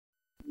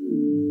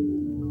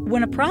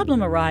When a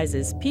problem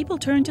arises, people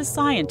turn to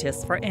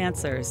scientists for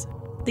answers.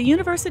 The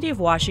University of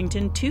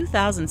Washington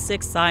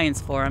 2006 Science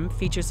Forum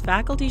features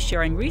faculty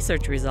sharing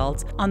research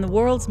results on the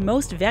world's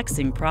most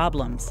vexing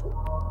problems.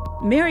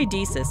 Mary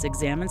Desis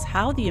examines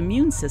how the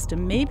immune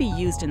system may be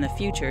used in the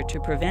future to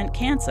prevent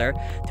cancer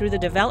through the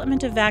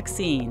development of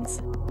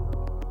vaccines.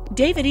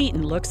 David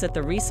Eaton looks at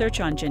the research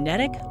on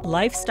genetic,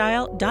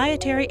 lifestyle,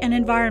 dietary, and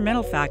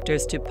environmental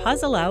factors to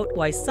puzzle out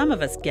why some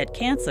of us get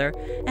cancer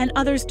and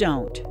others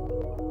don't.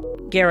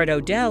 Garrett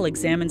Odell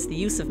examines the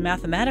use of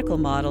mathematical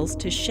models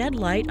to shed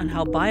light on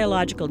how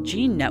biological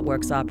gene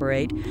networks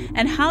operate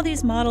and how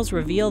these models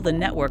reveal the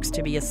networks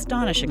to be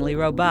astonishingly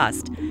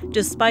robust,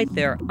 despite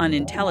their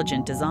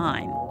unintelligent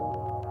design.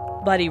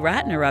 Buddy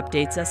Ratner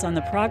updates us on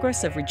the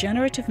progress of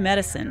regenerative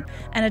medicine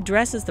and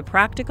addresses the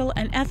practical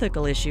and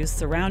ethical issues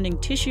surrounding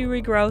tissue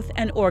regrowth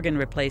and organ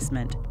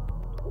replacement.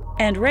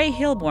 And Ray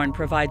Hilborn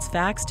provides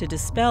facts to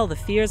dispel the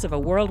fears of a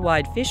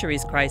worldwide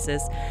fisheries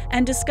crisis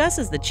and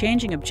discusses the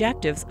changing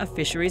objectives of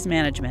fisheries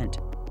management.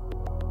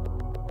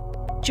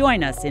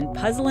 Join us in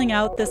Puzzling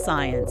Out the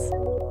Science.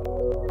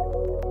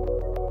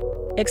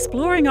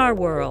 Exploring Our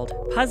World,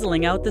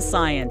 Puzzling Out the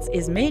Science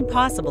is made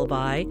possible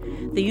by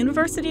the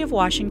University of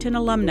Washington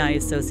Alumni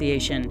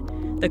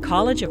Association, the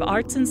College of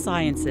Arts and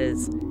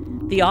Sciences,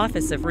 the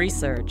Office of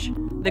Research,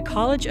 the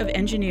College of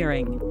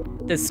Engineering,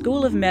 the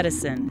School of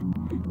Medicine,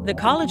 the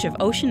College of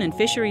Ocean and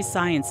Fisheries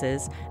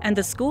Sciences, and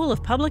the School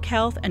of Public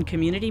Health and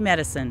Community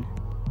Medicine.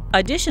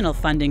 Additional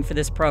funding for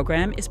this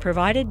program is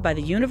provided by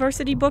the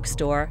University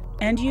Bookstore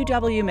and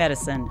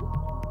UW-Medicine.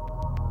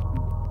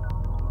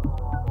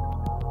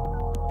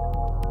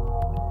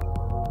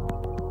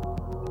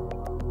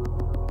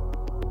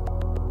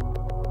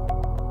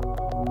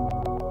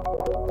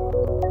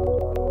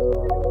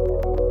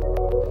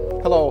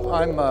 Hello,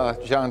 I'm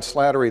John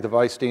Slattery, the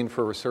Vice Dean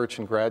for Research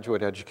and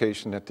Graduate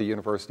Education at the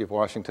University of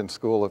Washington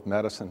School of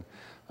Medicine.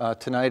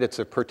 Tonight it's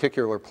a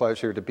particular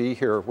pleasure to be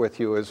here with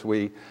you as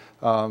we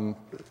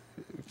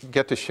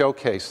get to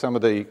showcase some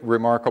of the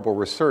remarkable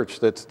research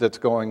that's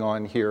going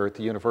on here at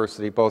the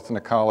university, both in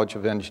the College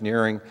of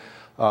Engineering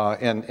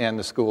and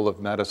the School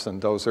of Medicine.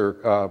 Those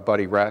are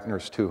Buddy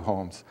Ratner's two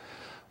homes.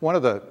 One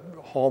of the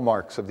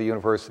hallmarks of the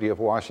University of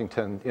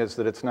Washington is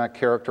that it's not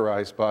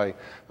characterized by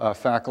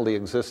faculty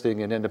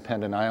existing in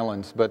independent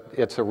islands, but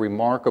it's a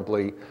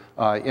remarkably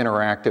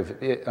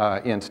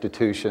interactive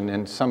institution.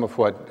 And some of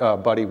what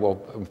Buddy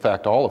will, in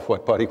fact, all of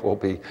what Buddy will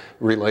be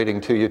relating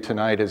to you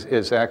tonight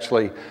is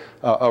actually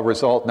a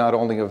result not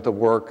only of the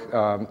work,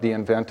 the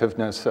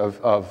inventiveness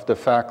of the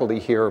faculty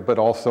here, but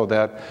also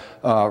that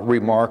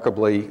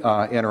remarkably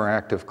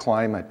interactive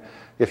climate.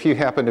 If you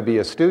happen to be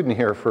a student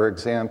here, for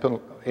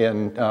example,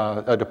 in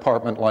a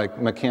department like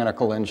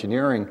mechanical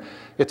engineering,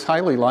 it's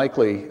highly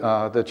likely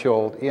that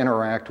you'll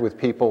interact with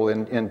people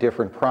in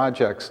different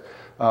projects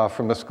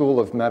from the School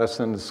of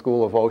Medicine, the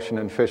School of Ocean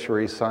and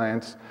Fisheries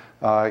Science,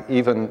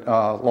 even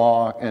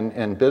law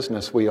and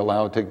business we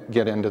allow to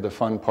get into the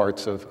fun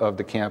parts of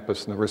the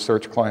campus and the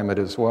research climate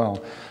as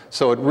well.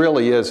 So it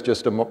really is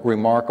just a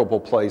remarkable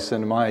place.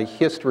 In my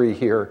history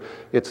here,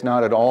 it's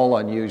not at all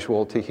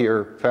unusual to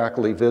hear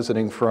faculty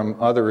visiting from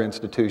other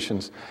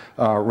institutions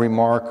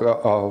remark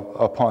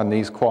upon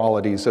these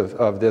qualities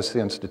of this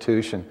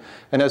institution.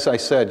 And as I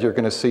said, you're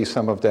going to see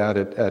some of that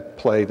at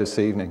play this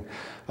evening.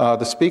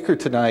 The speaker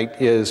tonight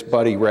is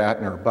Buddy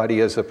Ratner. Buddy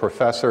is a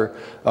professor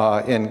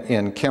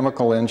in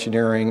chemical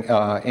engineering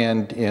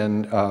and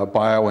in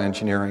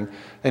bioengineering.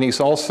 And he's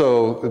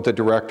also the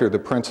director, the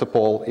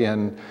principal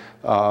in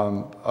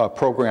a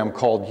program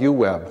called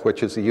UWeb,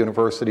 which is the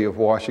University of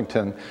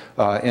Washington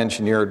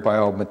Engineered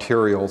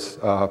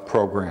Biomaterials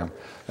program.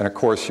 And of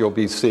course, you'll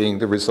be seeing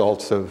the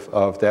results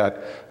of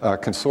that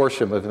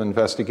consortium of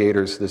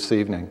investigators this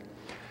evening.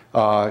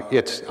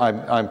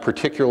 I'm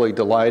particularly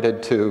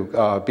delighted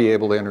to be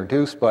able to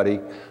introduce Buddy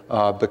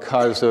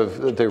because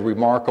of the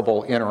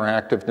remarkable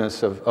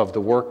interactiveness of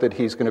the work that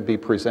he's going to be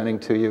presenting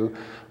to you,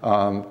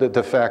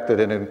 the fact that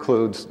it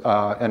includes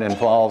and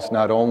involves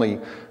not only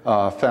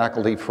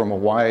faculty from a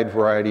wide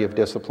variety of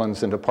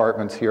disciplines and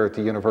departments here at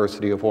the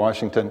University of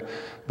Washington,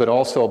 but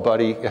also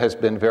Buddy has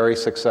been very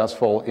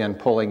successful in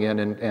pulling in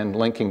and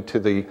linking to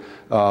the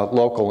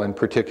local, in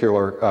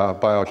particular,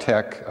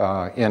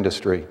 biotech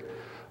industry.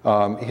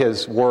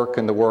 His work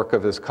and the work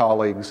of his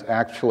colleagues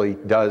actually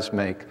does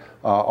make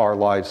our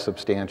lives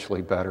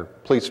substantially better.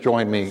 Please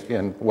join me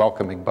in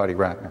welcoming Buddy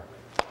Ratner.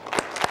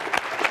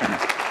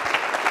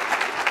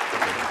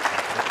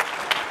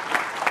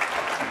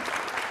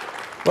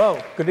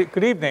 Well,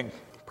 good evening.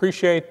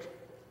 Appreciate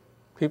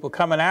people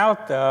coming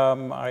out.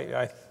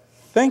 I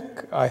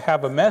think I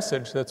have a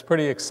message that's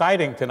pretty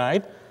exciting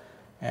tonight,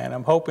 and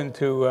I'm hoping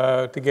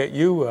to get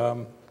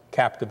you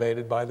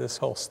captivated by this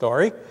whole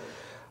story.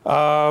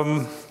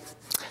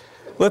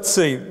 Let's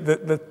see,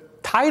 the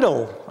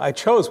title I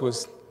chose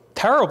was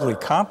terribly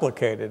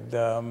complicated.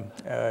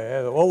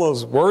 All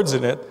those words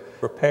in it: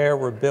 repair,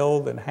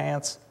 rebuild,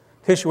 enhance,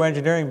 tissue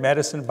engineering,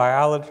 medicine,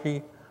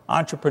 biology,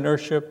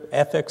 entrepreneurship,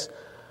 ethics.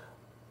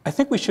 I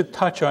think we should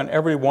touch on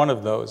every one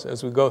of those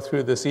as we go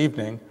through this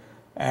evening.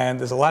 And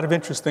there's a lot of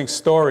interesting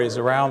stories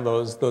around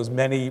those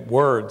many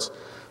words.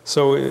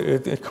 So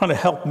it kind of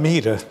helped me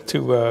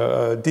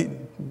to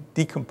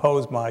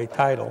decompose my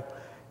title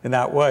in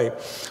that way.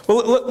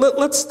 Well,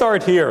 let's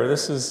start here.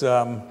 This is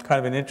kind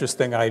of an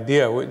interesting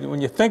idea.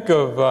 When you think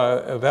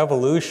of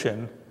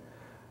evolution,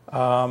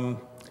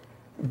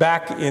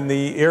 back in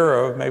the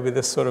era of maybe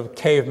this sort of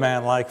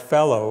caveman-like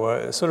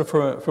fellow, sort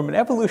of from an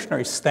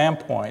evolutionary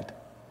standpoint,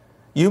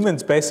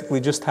 humans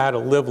basically just had to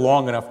live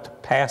long enough to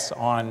pass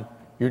on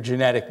your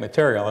genetic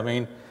material. I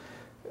mean,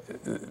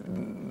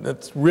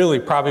 that's really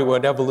probably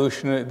what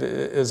evolution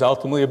is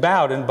ultimately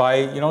about. And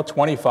by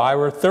 25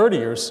 or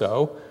 30 or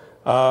so,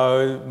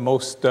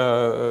 most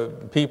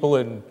people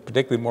in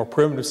particularly more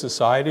primitive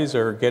societies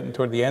are getting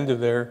toward the end of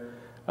their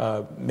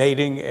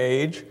mating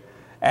age.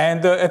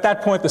 And at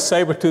that point, the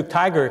saber-toothed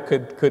tiger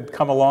could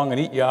come along and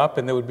eat you up,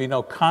 and there would be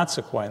no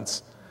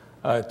consequence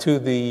to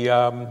the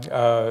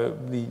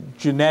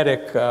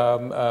genetic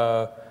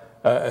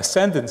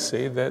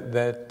ascendancy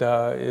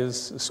that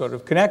is sort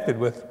of connected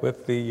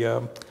with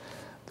the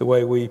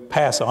way we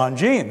pass on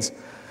genes.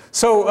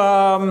 So,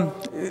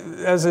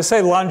 as I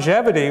say,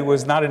 longevity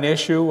was not an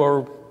issue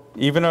or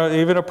even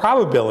a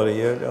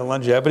probability.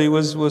 Longevity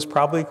was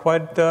probably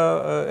quite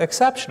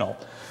exceptional.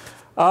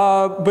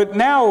 But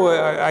now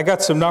I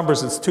got some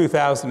numbers. It's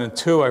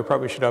 2002. I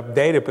probably should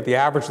update it. But the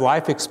average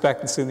life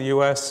expectancy in the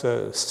U.S.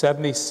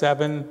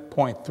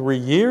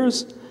 77.3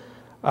 years.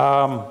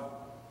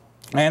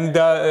 And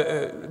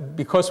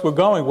because we're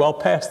going well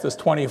past this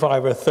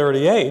 25 or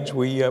 30 age,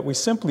 we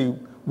simply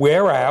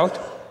wear out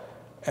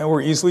and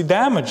we're easily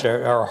damaged.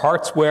 Our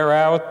hearts wear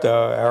out,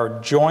 our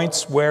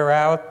joints wear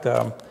out,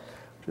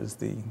 which is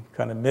the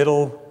kind of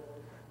middle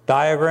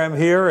diagram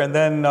here. And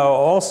then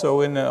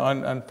also,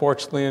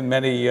 unfortunately, in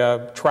many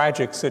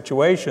tragic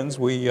situations,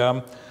 we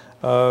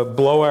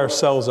blow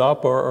ourselves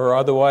up or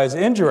otherwise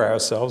injure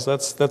ourselves.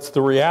 That's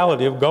the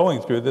reality of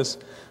going through this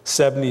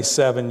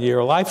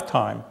 77-year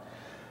lifetime.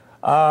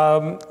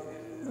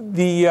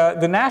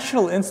 The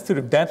National Institute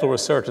of Dental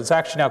Research, it's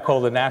actually now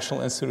called the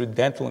National Institute of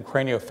Dental and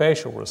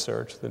Craniofacial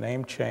Research, the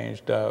name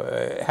changed,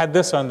 had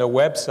this on their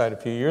website a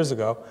few years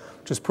ago,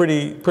 which is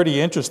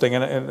pretty interesting,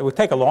 and it would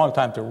take a long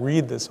time to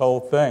read this whole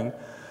thing.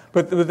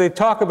 But they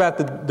talk about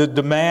the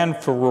demand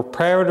for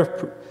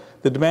reparative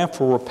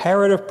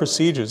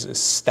procedures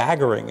is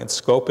staggering in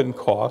scope and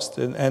cost,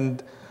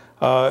 and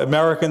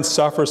Americans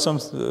suffer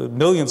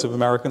millions of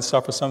Americans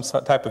suffer some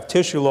type of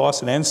tissue loss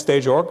and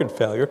end-stage organ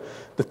failure.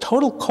 The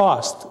total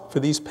cost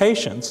for these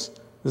patients,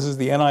 this is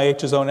the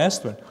NIH's own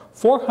estimate,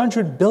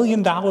 $400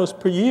 billion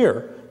per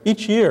year,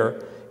 each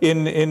year,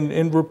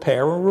 in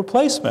repair or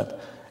replacement.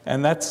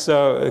 And that's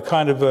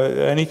kind of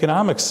an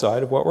economic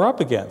side of what we're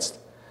up against.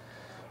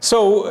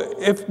 So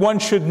if one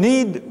should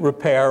need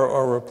repair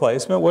or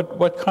replacement,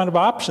 what kind of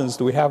options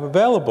do we have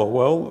available?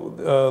 Well,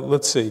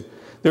 let's see.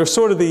 There are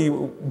sort of the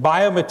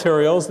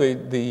biomaterials,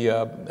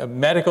 the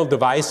medical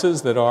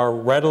devices that are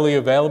readily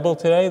available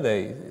today.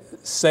 They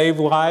save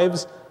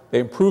lives. They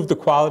improve the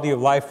quality of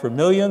life for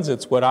millions.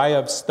 It's what I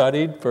have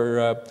studied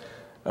for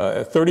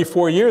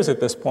 34 years at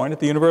this point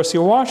at the University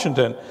of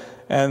Washington,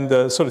 and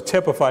sort of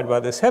typified by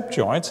this hip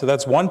joint. So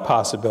that's one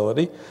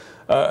possibility.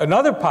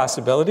 Another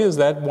possibility is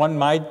that one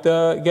might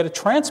get a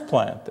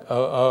transplant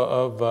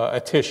of a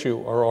tissue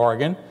or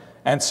organ.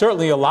 And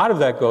certainly a lot of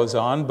that goes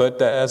on,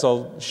 but as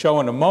I'll show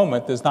in a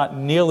moment, there's not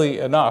nearly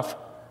enough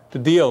to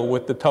deal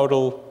with the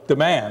total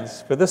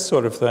demands for this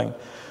sort of thing.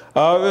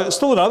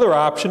 Still another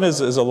option is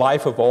a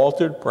life of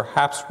altered,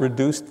 perhaps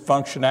reduced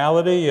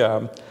functionality.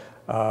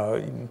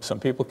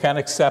 Some people can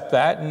accept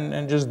that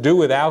and just do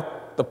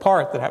without the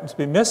part that happens to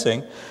be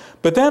missing.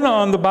 But then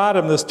on the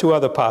bottom, there's two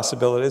other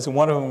possibilities, and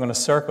one of them I'm going to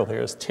circle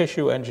here is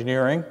tissue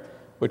engineering,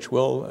 which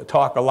we'll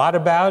talk a lot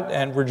about,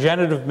 and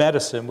regenerative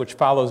medicine, which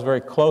follows very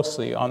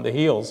closely on the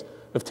heels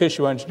of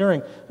tissue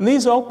engineering. And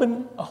these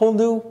open a whole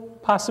new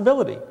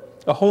possibility,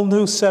 a whole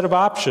new set of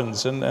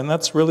options, and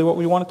that's really what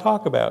we want to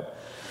talk about.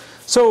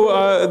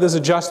 So there's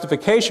a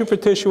justification for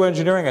tissue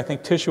engineering. I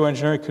think tissue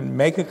engineering can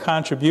make a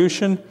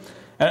contribution.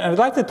 And I'd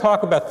like to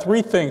talk about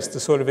three things to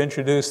sort of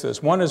introduce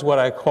this. One is what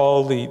I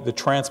call the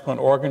transplant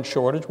organ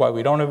shortage, why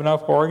we don't have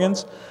enough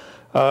organs.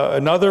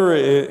 Another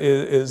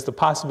is the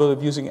possibility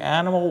of using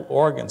animal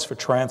organs for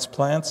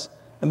transplants,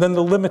 and then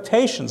the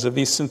limitations of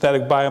these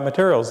synthetic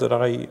biomaterials that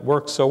I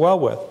work so well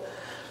with.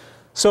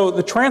 So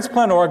the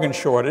transplant organ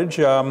shortage,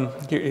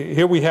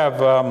 here we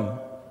have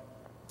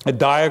a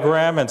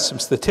diagram and some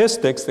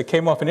statistics that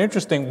came off an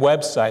interesting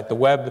website. The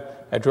web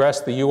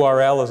address, the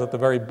URL, is at the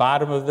very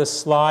bottom of this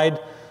slide.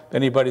 If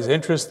anybody's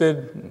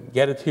interested,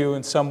 get it to you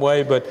in some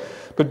way. But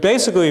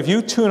basically, if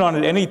you tune on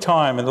at any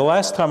time, and the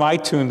last time I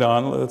tuned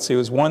on, let's see, it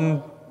was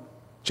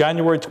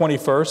January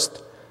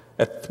 21st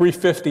at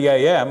 3:50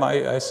 a.m.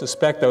 I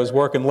suspect I was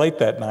working late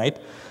that night.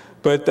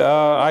 But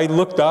I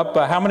looked up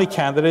how many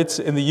candidates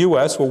in the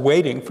U.S. were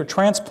waiting for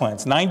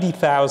transplants.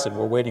 90,000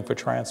 were waiting for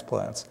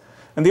transplants.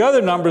 And the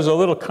other numbers are a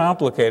little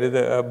complicated,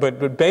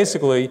 but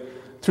basically,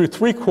 through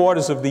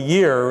 3/4 of the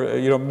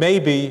year,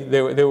 maybe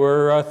there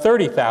were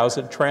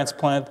 30,000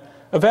 transplant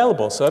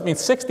available. So that means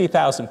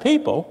 60,000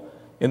 people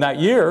in that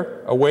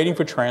year are waiting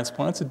for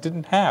transplants that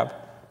didn't have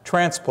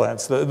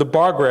transplants. The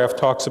bar graph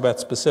talks about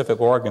specific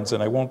organs,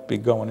 and I won't be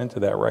going into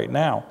that right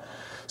now.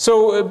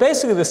 So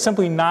basically, there's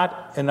simply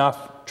not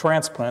enough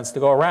transplants to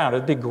go around.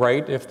 It'd be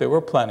great if there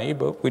were plenty,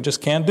 but we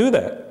just can't do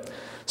that.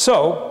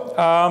 So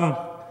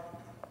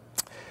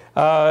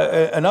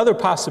another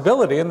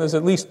possibility, and there's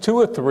at least 2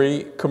 or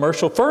 3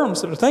 commercial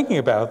firms that are thinking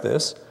about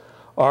this,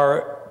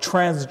 are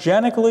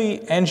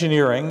transgenically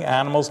engineering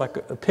animals like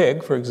a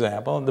pig, for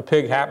example, and the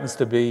pig happens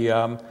to be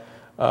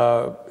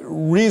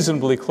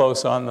reasonably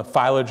close on the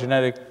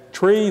phylogenetic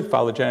tree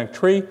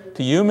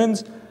to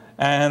humans,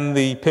 and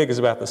the pig is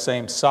about the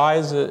same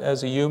size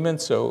as a human,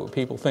 so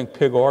people think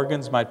pig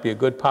organs might be a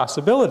good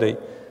possibility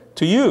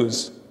to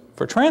use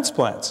for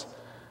transplants.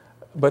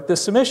 But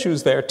there's some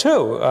issues there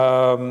too.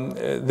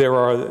 There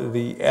are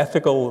the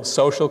ethical,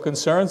 social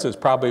concerns. There's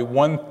probably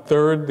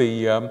 1/3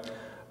 the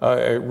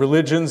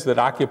religions that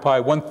occupy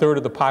 1/3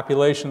 of the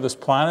population of this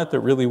planet that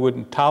really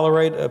wouldn't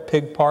tolerate a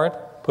pig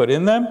part put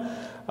in them.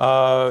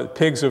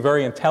 Pigs are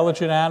very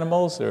intelligent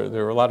animals.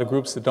 There are a lot of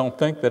groups that don't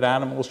think that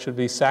animals should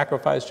be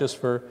sacrificed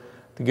just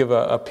to give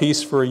a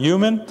piece for a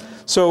human.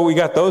 So we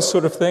got those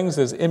sort of things.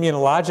 There's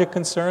immunologic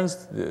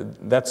concerns.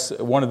 That's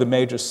one of the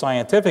major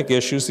scientific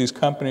issues these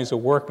companies are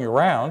working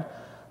around,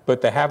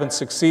 but they haven't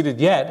succeeded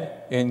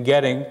yet in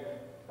getting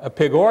a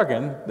pig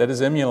organ that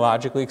is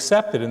immunologically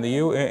accepted in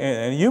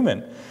a human.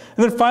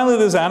 And then finally,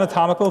 there's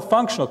anatomical and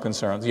functional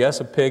concerns. Yes,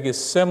 a pig is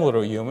similar to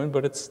a human,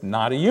 but it's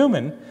not a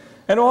human.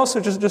 And also,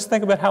 just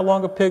think about how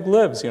long a pig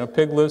lives. A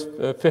pig lives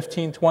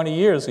 15, 20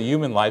 years. A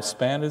human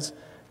lifespan is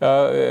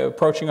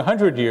approaching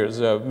 100 years.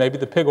 Maybe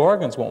the pig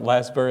organs won't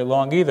last very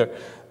long either.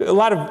 A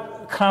lot of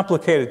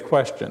complicated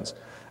questions.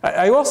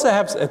 I also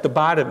have at the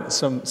bottom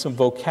some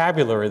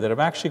vocabulary that I'm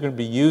actually going to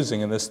be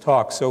using in this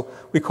talk. So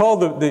we call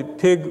the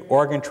pig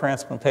organ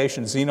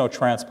transplantation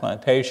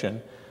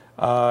xenotransplantation.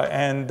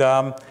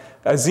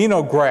 A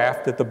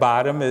xenograft at the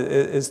bottom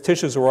is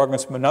tissues or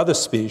organs from another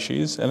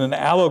species, and an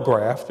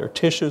allograft are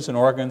tissues and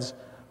organs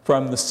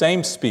from the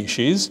same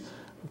species,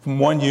 from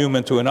one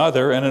human to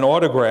another, and an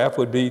autograft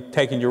would be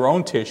taking your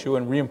own tissue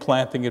and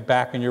reimplanting it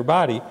back in your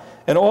body.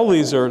 And all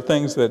these are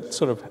things that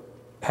sort of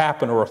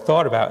happen or are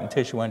thought about in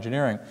tissue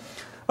engineering.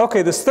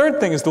 Okay, this third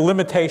thing is the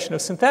limitation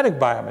of synthetic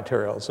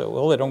biomaterials. So,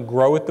 well, they don't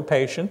grow with the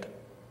patient.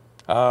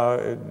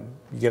 You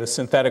get a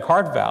synthetic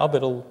heart valve,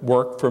 it'll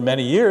work for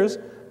many years,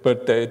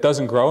 but it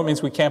doesn't grow. It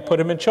means we can't put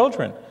them in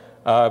children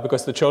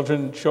because the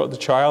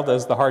child,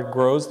 as the heart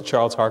grows, the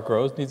child's heart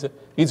grows, needs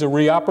a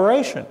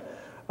reoperation.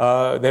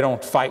 They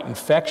don't fight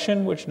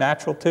infection, which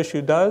natural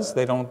tissue does.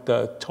 They don't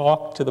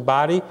talk to the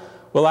body.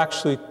 We'll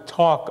actually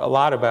talk a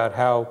lot about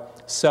how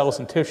cells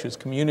and tissues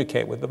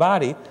communicate with the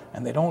body,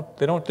 and they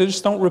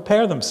just don't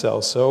repair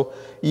themselves. So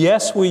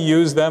yes, we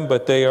use them,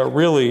 but they are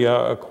really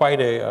quite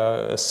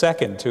a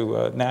second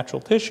to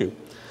natural tissue.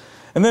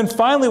 And then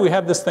finally, we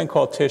have this thing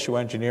called tissue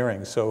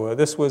engineering. So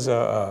this was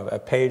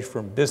a page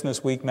from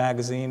Business Week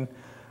magazine,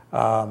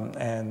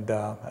 and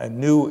a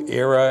new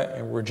era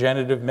in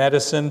regenerative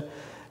medicine.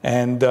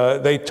 And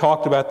they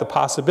talked about the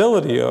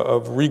possibility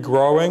of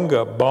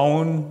regrowing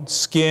bone,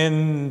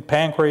 skin,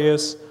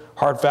 pancreas,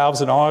 heart valves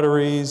and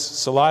arteries,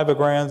 saliva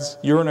glands,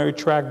 urinary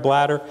tract,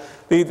 bladder.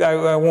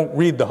 I won't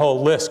read the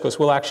whole list because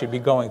we'll actually be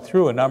going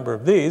through a number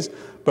of these,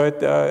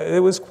 but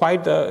it was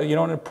quite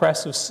an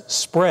impressive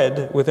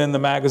spread within the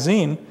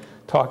magazine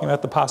talking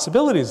about the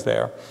possibilities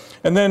there.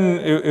 And then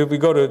if we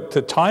go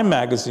to Time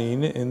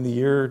magazine in the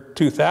year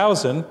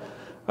 2000,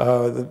 in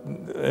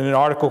an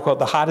article called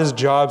The Hottest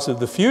Jobs of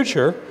the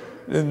Future,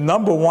 the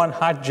 #1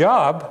 hot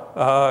job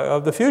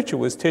of the future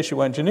was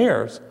tissue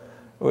engineers.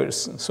 Which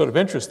is sort of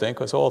interesting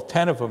because all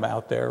 10 of them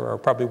out there are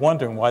probably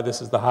wondering why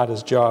this is the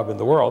hottest job in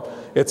the world.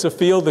 It's a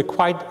field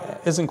that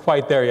isn't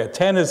quite there yet.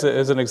 10 is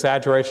an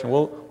exaggeration.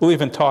 We'll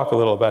even talk a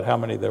little about how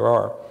many there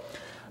are.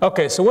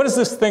 Okay, so what is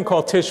this thing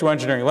called tissue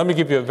engineering? Let me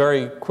give you a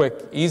very quick,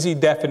 easy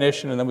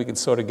definition, and then we can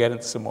sort of get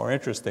into some more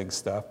interesting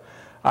stuff.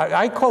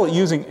 I call it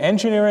using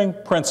engineering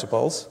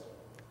principles,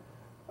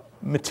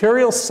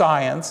 material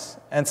science,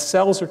 and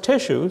cells or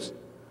tissues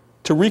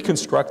to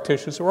reconstruct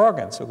tissues or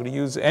organs. So we're going to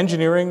use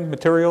engineering,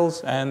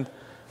 materials, and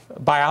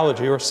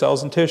biology, or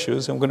cells and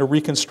tissues, and we're going to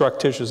reconstruct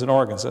tissues and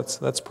organs.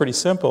 That's pretty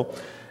simple.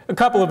 A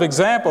couple of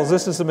examples.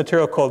 This is a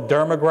material called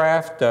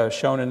dermagraft,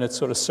 shown in its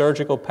sort of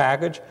surgical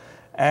package.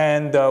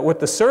 And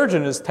what the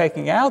surgeon is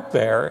taking out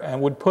there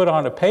and would put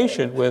on a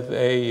patient with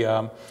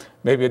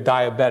maybe a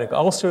diabetic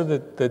ulcer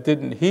that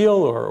didn't heal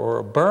or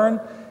a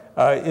burn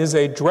is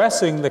a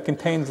dressing that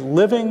contains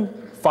living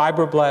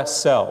fibroblast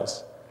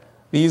cells.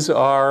 These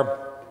are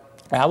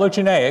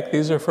allogeneic.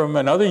 These are from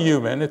another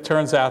human. It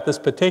turns out this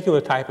particular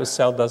type of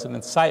cell doesn't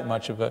incite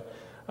much of a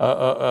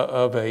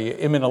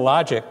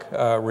immunologic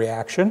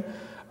reaction,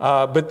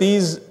 but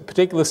these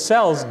particular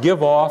cells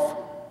give off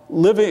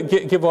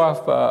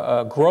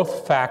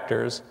growth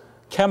factors,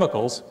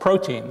 chemicals,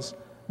 proteins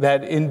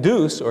that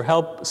induce or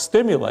help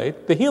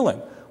stimulate the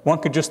healing. One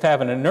could just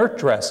have an inert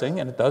dressing,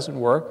 and it doesn't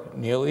work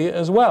nearly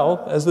as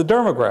well as the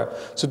dermograph.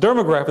 So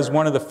dermograph is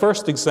one of the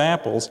first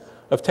examples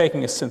of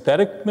taking a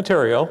synthetic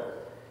material,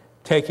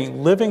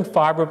 taking living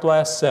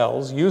fibroblast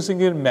cells, using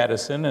it in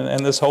medicine,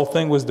 and this whole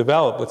thing was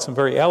developed with some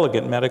very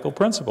elegant medical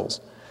principles.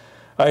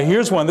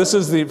 Here's one. This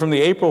is from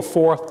the April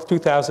 4th,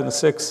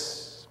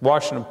 2006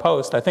 Washington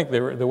Post. I think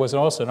there was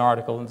also an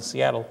article in the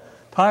Seattle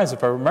Times,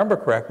 if I remember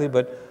correctly,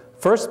 but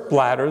first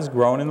bladders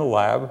grown in the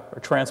lab are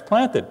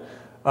transplanted.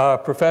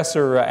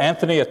 Professor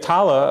Anthony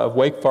Atala of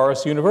Wake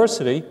Forest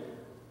University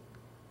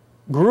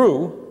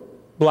grew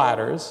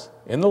bladders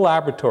in the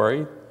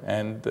laboratory,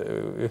 and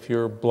if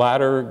your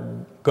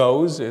bladder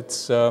goes,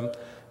 it's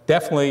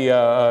definitely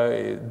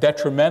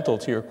detrimental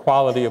to your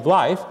quality of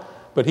life.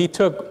 But he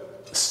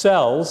took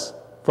cells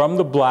from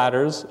the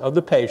bladders of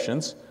the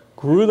patients,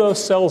 grew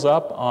those cells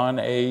up on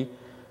a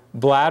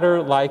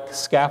bladder-like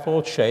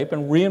scaffold shape,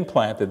 and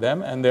reimplanted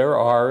them. And there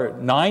are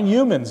 9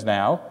 humans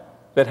now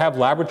that have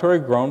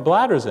laboratory-grown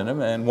bladders in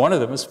them, and one of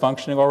them is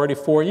functioning already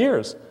 4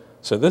 years.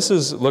 So this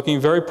is looking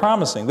very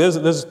promising.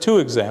 There's 2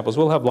 examples.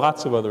 We'll have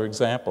lots of other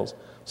examples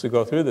as we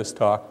go through this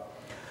talk.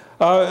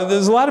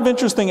 There's a lot of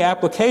interesting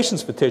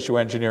applications for tissue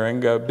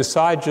engineering,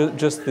 besides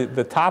just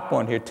the top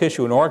one here,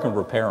 tissue and organ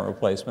repair and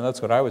replacement.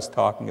 That's what I was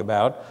talking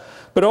about.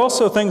 But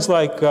also things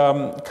like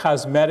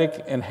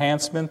cosmetic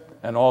enhancement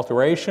and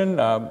alteration.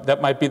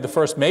 That might be the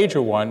first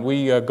major one.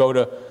 We go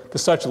to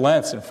such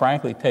lengths and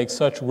frankly take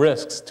such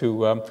risks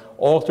to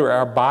alter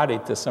our body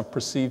to some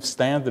perceived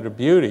standard of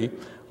beauty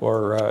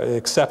or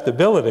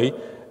acceptability.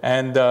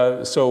 And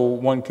so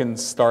one can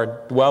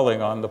start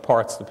dwelling on the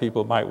parts that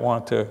people might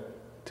want to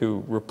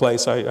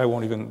replace. I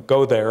won't even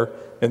go there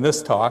in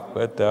this talk,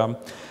 but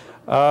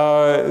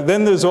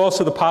then there's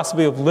also the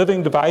possibility of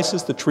living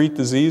devices to treat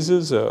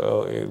diseases,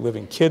 a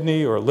living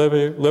kidney or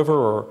liver,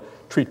 or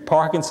treat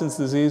Parkinson's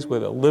disease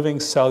with a living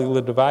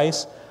cellular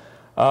device.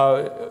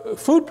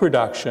 Food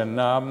production,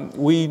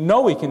 we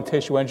know we can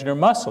tissue engineer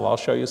muscle. I'll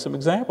show you some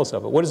examples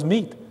of it. What is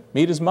meat?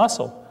 Meat is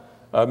muscle.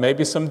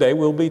 Maybe someday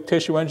we'll be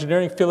tissue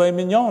engineering filet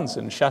mignons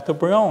and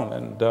Chateaubriand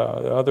and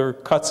other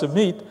cuts of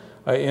meat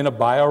in a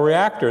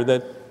bioreactor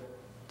that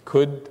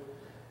could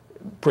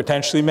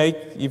potentially make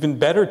even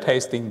better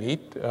tasting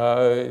meat.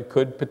 It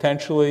could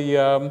potentially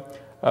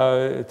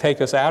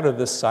take us out of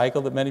this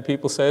cycle that many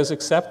people say is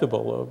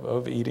acceptable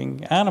of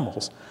eating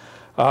animals.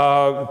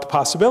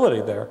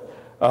 Possibility there.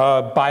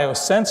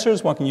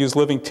 Biosensors, one can use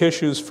living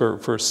tissues for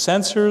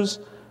sensors.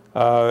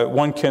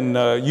 One can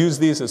use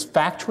these as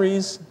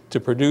factories to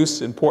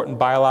produce important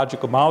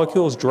biological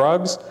molecules,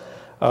 drugs.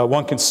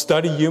 One can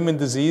study human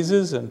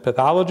diseases and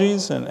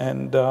pathologies,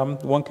 and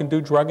one can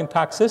do drug and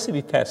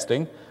toxicity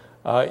testing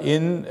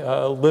in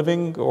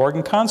living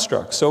organ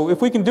constructs. So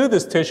if we can do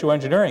this tissue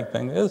engineering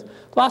thing, there's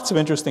lots of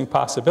interesting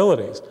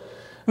possibilities.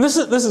 And this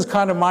is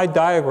kind of my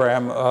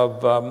diagram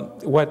of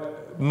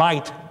what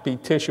might be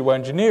tissue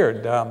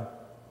engineered.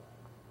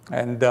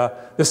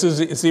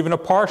 It's even a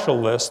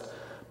partial list,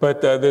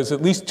 but there's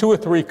at least 2 or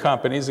 3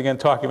 companies, again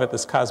talking about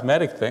this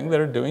cosmetic thing, that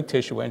are doing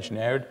tissue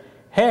engineered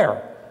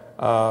hair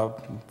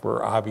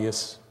for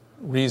obvious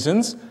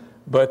reasons.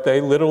 But they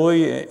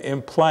literally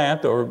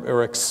implant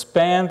or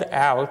expand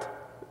out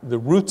the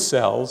root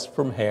cells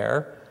from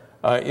hair,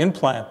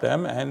 implant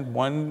them, and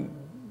one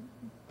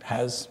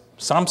has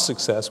some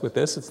success with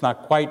this. It's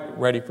not quite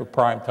ready for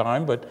prime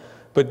time, but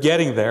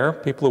getting there.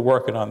 People are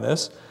working on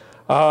this.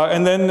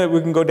 And then we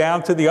can go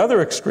down to the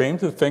other extreme,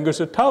 to the fingers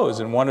or toes.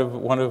 And one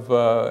of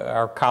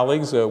our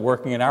colleagues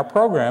working in our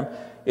program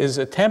is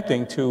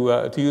attempting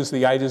to use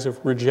the ideas of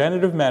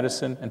regenerative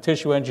medicine and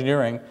tissue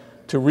engineering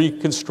to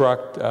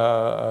reconstruct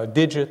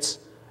digits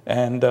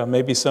and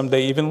maybe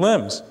someday even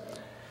limbs.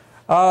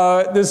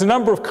 There's a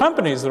number of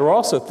companies that are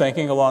also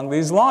thinking along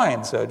these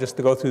lines. Just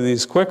to go through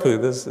these quickly,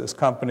 this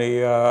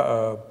company,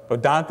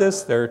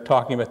 Odontis, they're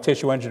talking about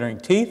tissue engineering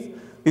teeth.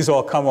 These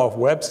all come off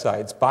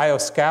websites.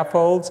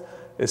 Bioscaffolds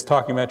is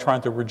talking about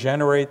trying to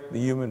regenerate the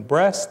human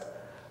breast.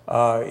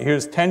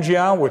 Here's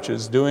Tenjian, which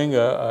is doing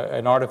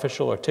an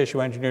artificial or tissue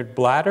engineered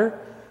bladder.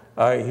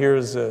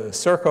 Here's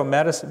Circo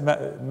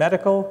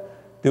Medical,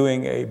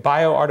 doing a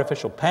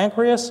bio-artificial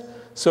pancreas.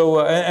 So,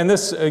 and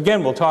this,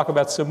 again, we'll talk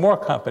about some more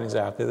companies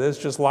out there. There's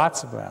just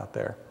lots of them out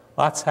there,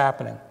 lots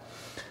happening.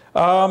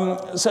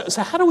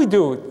 So how do we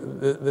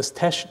do this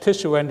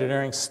tissue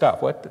engineering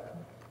stuff?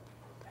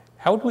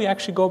 How would we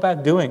actually go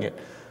about doing it?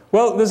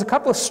 Well, there's a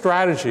couple of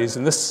strategies,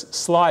 and this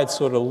slide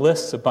sort of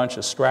lists a bunch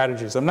of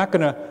strategies. I'm not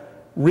going to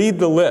read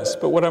the list,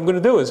 but what I'm going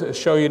to do is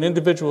show you an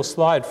individual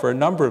slide for a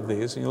number of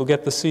these, and you'll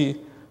get to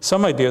see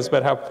some ideas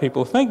about how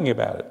people are thinking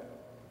about it.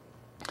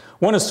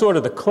 One is sort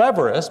of the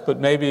cleverest,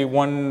 but maybe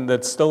one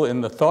that's still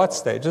in the thought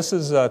stage. This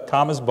is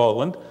Thomas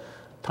Boland.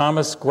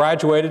 Thomas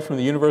graduated from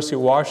the University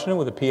of Washington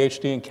with a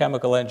PhD in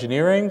chemical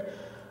engineering.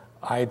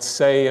 I'd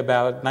say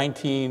about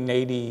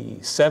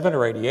 1987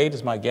 or 88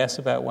 is my guess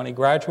about when he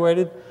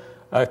graduated.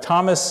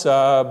 Thomas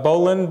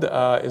Boland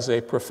is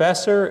a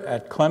professor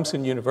at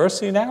Clemson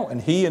University now,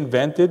 and he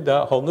invented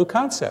a whole new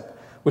concept,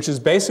 which is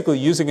basically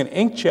using an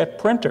inkjet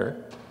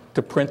printer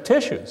to print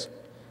tissues.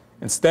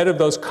 instead of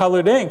those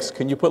colored inks,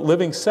 can you put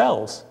living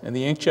cells in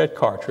the inkjet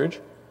cartridge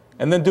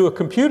and then do a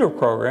computer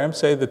program,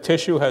 say the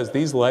tissue has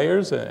these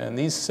layers and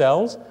these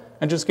cells,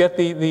 and just get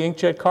the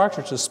inkjet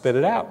cartridge to spit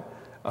it out.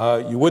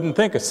 You wouldn't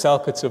think a cell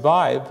could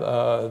survive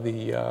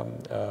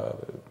the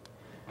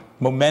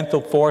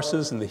momental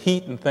forces and the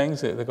heat and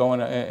things that go in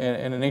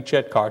an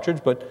inkjet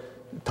cartridge, but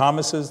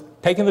Thomas has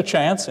taken the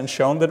chance and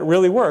shown that it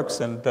really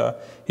works, and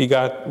he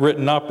got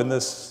written up in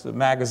this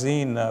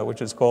magazine,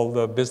 which is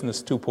called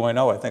Business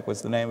 2.0, I think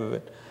was the name of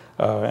it.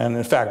 And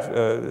in fact,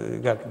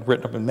 it got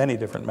written up in many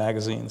different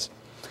magazines.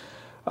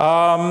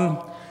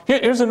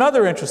 Here's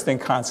another interesting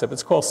concept.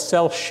 It's called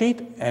cell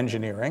sheet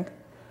engineering.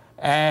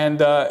 And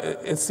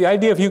it's the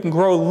idea if you can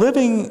grow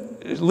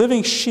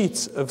living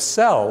sheets of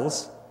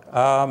cells,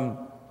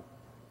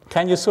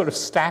 can you sort of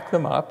stack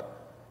them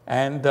up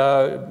and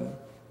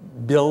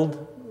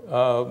build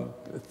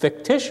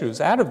thick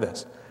tissues out of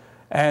this?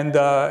 And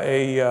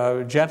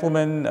a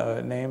gentleman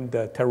named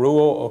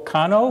Teruo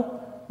Okano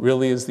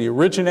really is the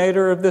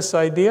originator of this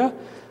idea.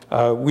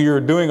 We are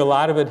doing a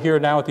lot of it here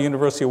now at the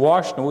University of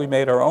Washington. We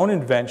made our own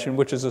invention,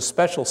 which is a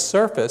special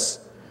surface.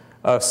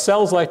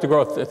 Cells like to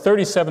grow at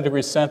 37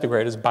 degrees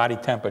centigrade is body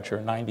temperature,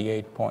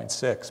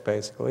 98.6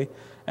 basically.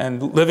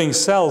 And living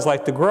cells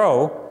like to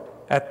grow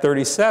at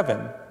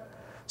 37.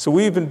 So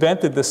we've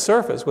invented this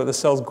surface where the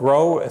cells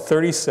grow at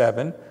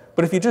 37,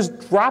 but if you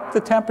just drop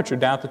the temperature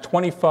down to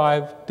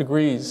 25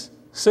 degrees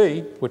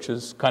C, which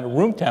is kind of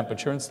room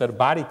temperature instead of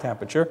body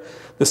temperature,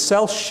 the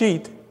cell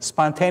sheet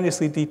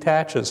spontaneously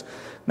detaches.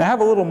 Now I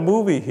have a little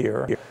movie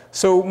here.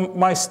 So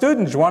my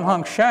student,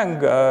 Juanhong Sheng,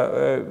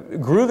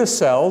 grew the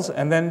cells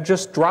and then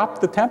just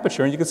dropped the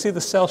temperature, and you can see the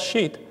cell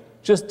sheet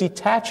just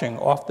detaching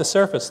off the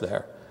surface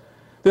there.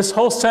 This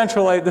whole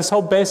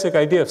basic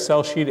idea of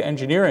cell sheet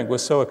engineering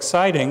was so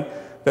exciting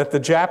that the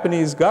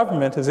Japanese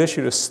government has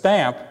issued a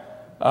stamp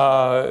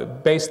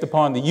based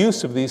upon the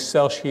use of these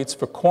cell sheets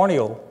for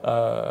corneal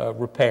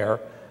repair.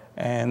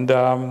 And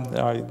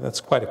that's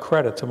quite a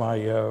credit to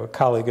my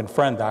colleague and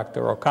friend,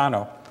 Dr.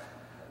 Okano.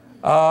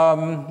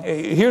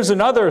 Here's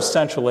another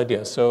essential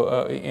idea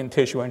in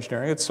tissue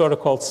engineering. It's sort of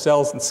called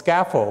cells and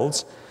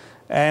scaffolds.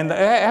 And I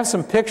have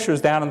some pictures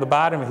down on the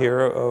bottom here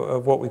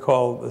of what we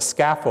call the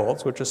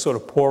scaffolds, which are sort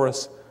of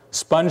porous,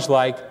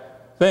 sponge-like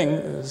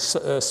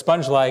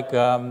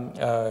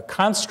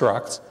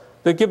constructs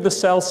that give the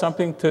cells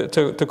something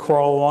to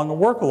crawl along and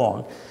work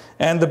along.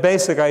 And the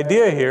basic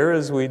idea here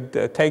is we'd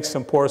take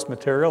some porous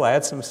material,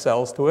 add some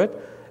cells to it,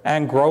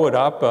 and grow it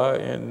up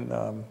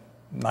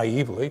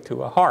naively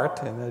to a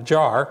heart in a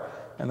jar.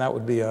 And that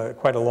would be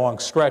quite a long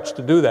stretch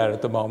to do that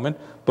at the moment.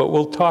 But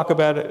we'll talk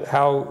about it,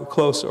 how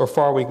close or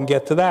far we can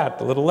get to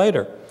that a little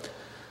later.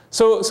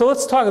 So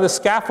let's talk. The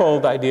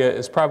scaffold idea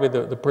is probably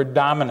the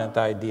predominant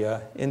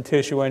idea in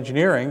tissue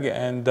engineering.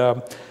 And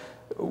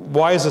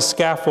why is a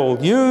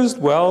scaffold used?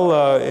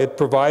 Well, it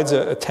provides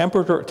a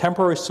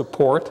temporary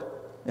support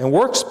and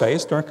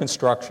workspace during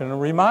construction and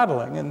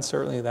remodeling. And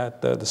certainly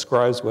that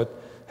describes what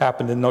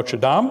happened in Notre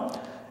Dame.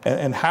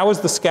 And how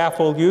is the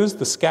scaffold used?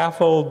 The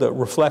scaffold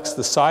reflects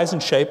the size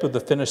and shape of the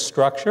finished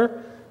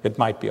structure. It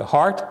might be a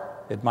heart,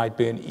 it might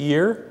be an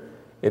ear,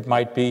 it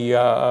might be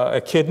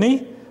a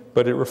kidney,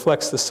 but it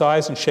reflects the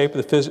size and shape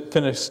of the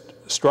finished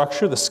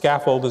structure. The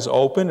scaffold is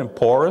open and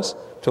porous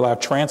to allow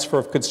transfer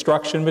of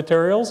construction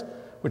materials,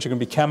 which are going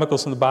to be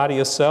chemicals in the body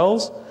of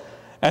cells.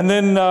 And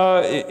then,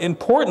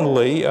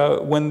 importantly,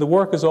 when the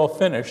work is all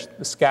finished,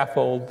 the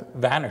scaffold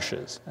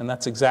vanishes. And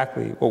that's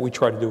exactly what we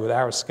try to do with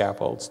our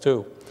scaffolds,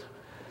 too.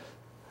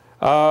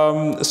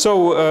 Again,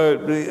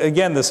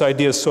 this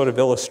idea is sort of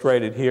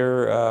illustrated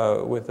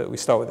here. We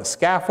start with a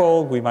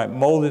scaffold. We might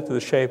mold it to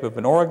the shape of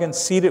an organ,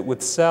 seed it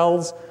with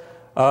cells.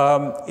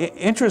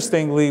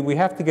 Interestingly, we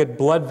have to get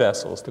blood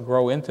vessels to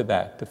grow into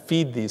that, to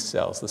feed these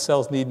cells. The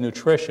cells need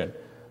nutrition.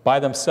 By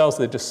themselves,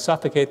 they just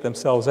suffocate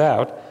themselves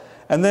out.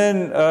 And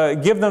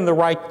then give them the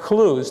right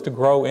clues to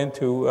grow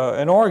into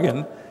an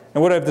organ.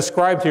 And what I've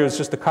described here is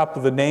just a couple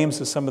of the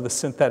names of some of the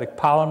synthetic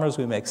polymers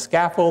we make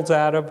scaffolds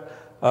out of.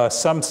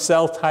 Some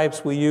cell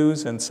types we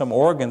use, and some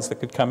organs that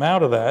could come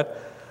out of that.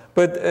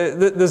 But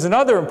there's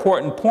another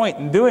important point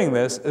in doing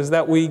this, is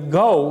that we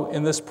go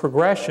in this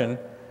progression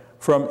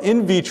from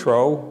in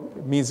vitro,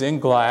 means in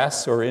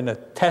glass or in a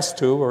test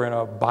tube or in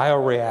a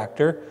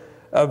bioreactor.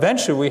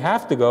 Eventually we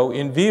have to go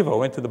in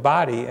vivo into the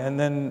body, and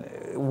then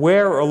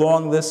where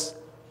along this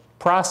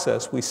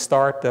process we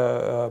start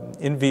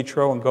in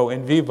vitro and go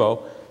in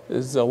vivo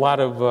is a lot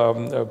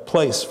of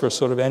place for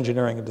sort of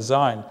engineering and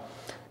design.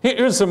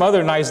 Here's some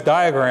other nice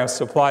diagrams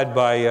supplied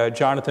by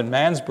Jonathan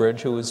Mansbridge,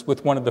 who was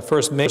with one of the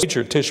first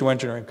major tissue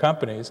engineering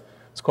companies.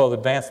 It's called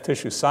Advanced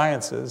Tissue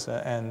Sciences,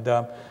 and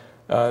the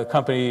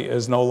company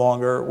is no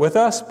longer with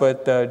us,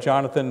 but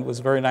Jonathan was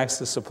very nice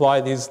to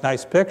supply these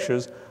nice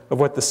pictures of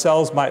what the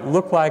cells might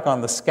look like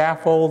on the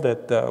scaffold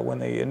when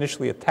they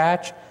initially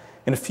attach.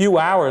 In a few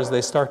hours,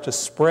 they start to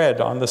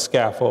spread on the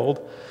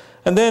scaffold.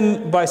 And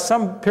then by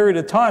some period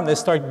of time, they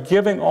start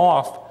giving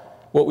off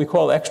what we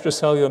call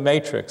extracellular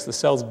matrix. The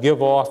cells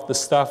give off the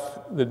stuff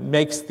that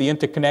makes the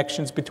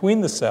interconnections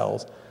between the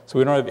cells. So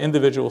we don't have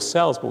individual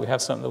cells, but we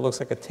have something that looks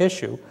like a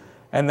tissue.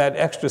 And that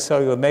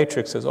extracellular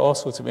matrix has all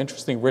sorts of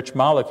interesting rich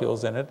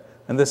molecules in it.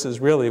 And this is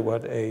really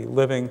what a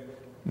living,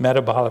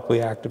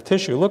 metabolically active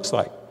tissue looks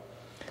like.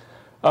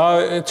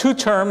 Two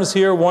terms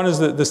here. One is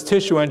this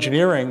tissue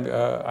engineering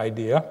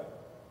idea.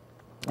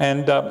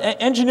 And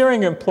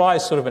engineering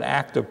implies sort of an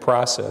active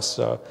process.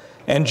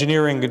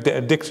 Engineering, a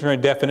dictionary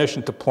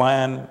definition, to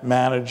plan,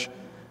 manage,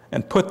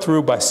 and put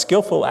through by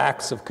skillful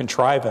acts of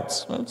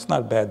contrivance. Well, it's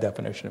not a bad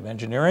definition of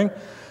engineering.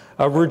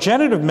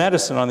 Regenerative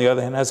medicine, on the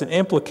other hand, has an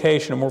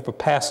implication of more of a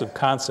passive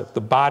concept.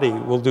 The body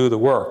will do the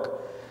work.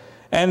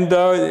 And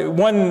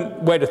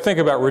one way to think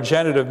about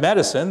regenerative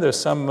medicine, there's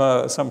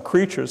some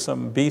creatures,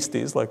 some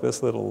beasties, like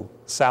this little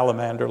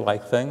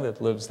salamander-like thing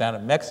that lives down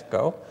in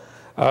Mexico.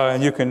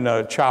 And you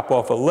can chop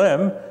off a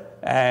limb,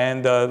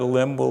 and the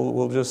limb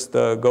will just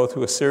go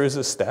through a series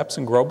of steps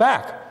and grow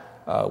back.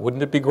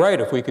 Wouldn't it be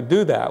great if we could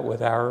do that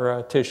with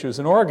our tissues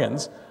and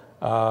organs?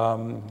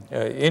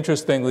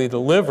 Interestingly, the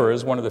liver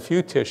is one of the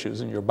few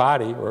tissues in your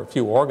body, or a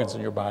few organs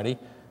in your body,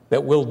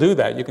 that will do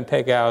that. You can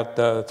take out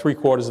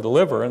 3/4 of the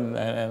liver, and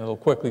it'll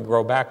quickly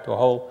grow back to a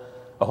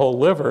whole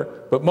liver.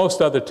 But most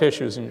other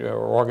tissues or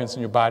organs in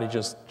your body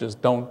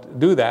just don't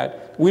do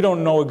that. We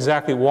don't know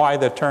exactly why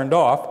they're turned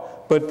off,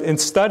 but in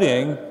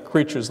studying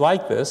creatures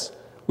like this,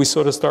 we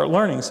sort of start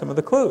learning some of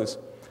the clues.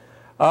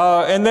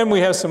 And then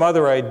we have some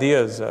other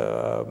ideas,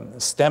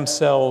 stem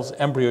cells,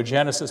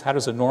 embryogenesis. How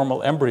does a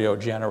normal embryo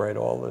generate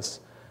all this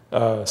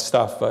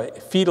stuff?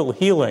 Fetal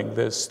healing.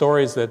 There's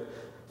stories that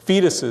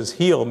fetuses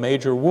heal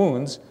major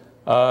wounds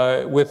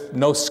with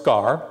no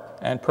scar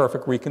and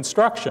perfect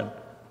reconstruction.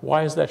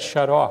 Why is that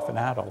shut off in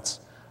adults?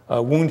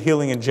 Wound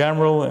healing in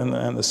general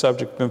and the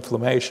subject of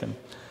inflammation.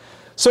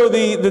 So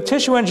the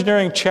tissue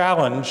engineering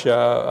challenge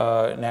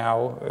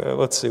now,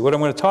 let's see, what I'm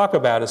going to talk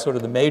about is sort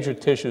of the major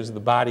tissues of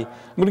the body.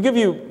 I'm going to give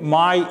you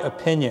my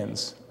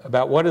opinions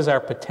about what is our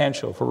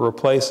potential for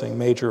replacing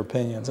major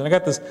opinions. And I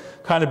got this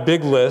kind of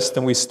big list,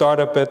 and we start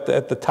up at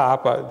the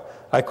top.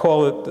 I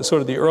call it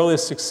sort of the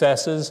earliest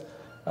successes,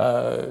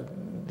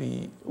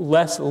 the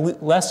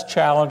less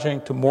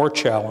challenging to more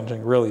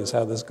challenging, really, is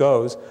how this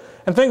goes.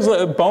 And things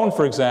like bone,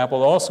 for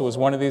example, also is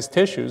one of these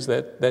tissues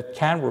that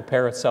can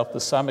repair itself to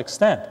some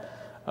extent.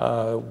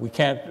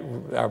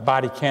 Our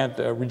body can't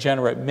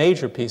regenerate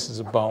major pieces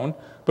of bone,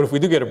 but if we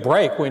do get a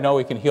break, we know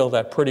we can heal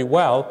that pretty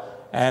well,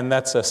 and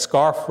that's a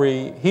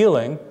scar-free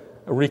healing,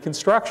 a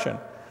reconstruction.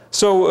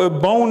 So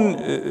bone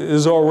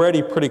is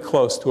already pretty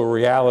close to a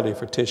reality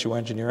for tissue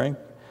engineering.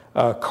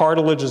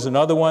 Cartilage is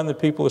another one that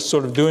people are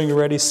sort of doing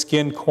already.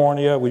 Skin,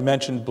 cornea, we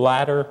mentioned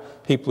bladder,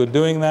 people are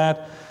doing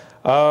that.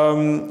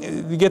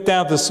 You get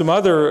down to some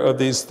other of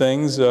these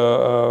things,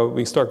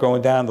 we start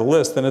going down the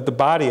list, and at the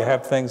body I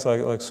have things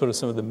like sort of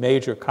some of the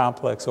major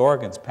complex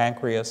organs,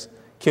 pancreas,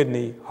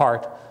 kidney,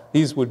 heart.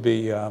 These would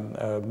be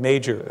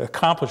major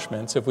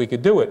accomplishments if we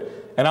could do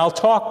it. And I'll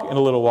talk in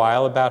a little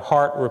while about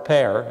heart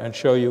repair and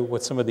show you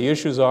what some of the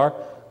issues are,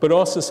 but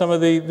also some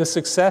of the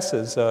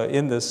successes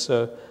in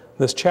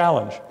this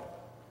challenge.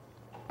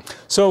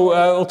 So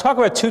we'll talk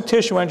about two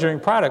tissue engineering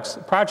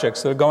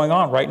projects that are going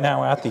on right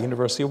now at the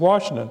University of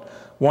Washington.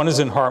 One is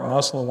in heart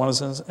muscle and one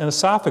is in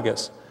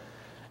esophagus.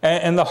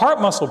 And the heart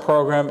muscle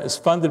program is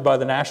funded by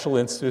the National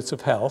Institutes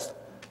of Health.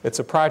 It's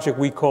a project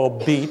we call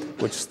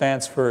BEAT, which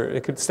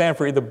it could stand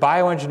for either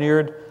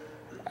bioengineered,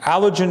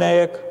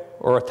 allogeneic,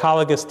 or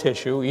autologous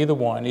tissue,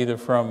 either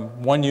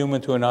from one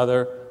human to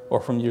another or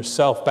from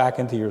yourself back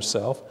into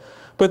yourself.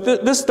 But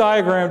this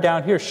diagram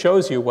down here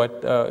shows you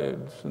what,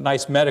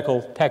 nice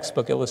medical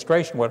textbook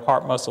illustration, what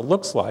heart muscle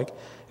looks like.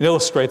 It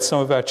illustrates some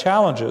of our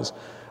challenges.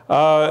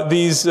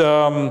 These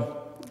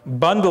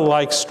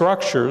bundle-like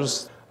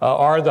structures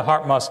are the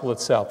heart muscle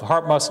itself. The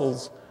heart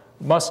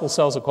muscle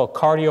cells are called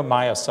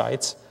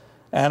cardiomyocytes.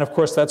 And of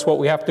course, that's what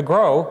we have to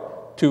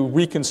grow to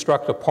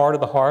reconstruct a part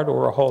of the heart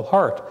or a whole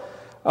heart.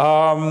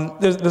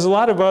 There's a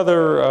lot of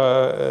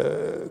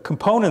other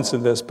components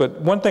in this, but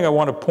one thing I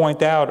want to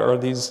point out are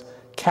these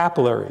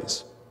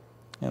capillaries,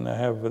 and I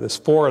have there's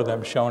 4 of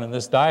them shown in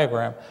this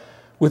diagram.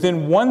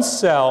 Within one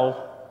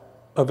cell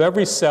of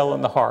every cell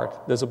in the heart,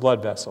 there's a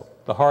blood vessel.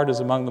 The heart is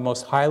among the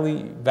most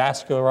highly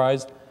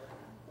vascularized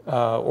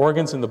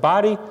organs in the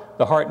body.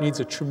 The heart needs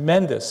a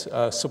tremendous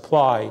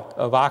supply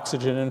of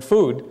oxygen and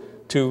food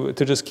to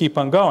just keep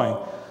on going.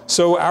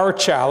 So our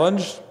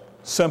challenge,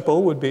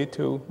 simple, would be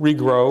to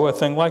regrow a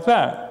thing like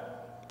that.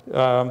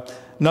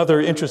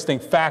 Another interesting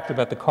fact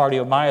about the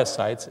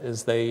cardiomyocytes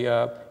is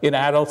in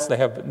adults, they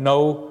have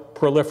no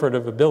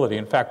proliferative ability.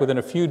 In fact, within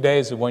a few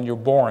days of when you're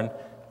born,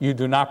 you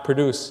do not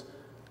produce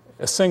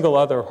a single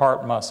other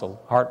heart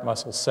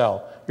muscle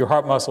cell. Your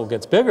heart muscle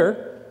gets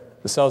bigger,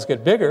 the cells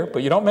get bigger,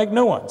 but you don't make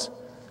new ones.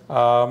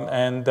 So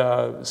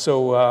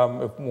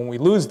when we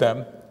lose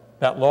them,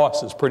 that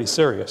loss is pretty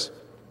serious.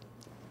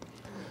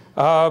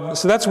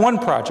 So that's one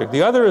project.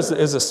 The other is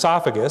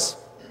esophagus,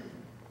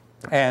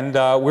 and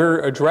we're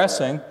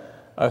addressing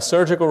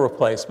surgical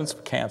replacements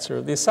for cancer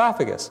of the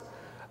esophagus.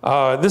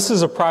 This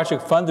is a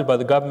project funded by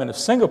the government of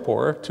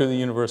Singapore to the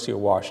University of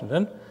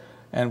Washington,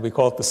 and we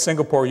call it the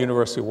Singapore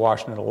University of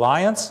Washington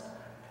Alliance.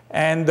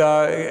 And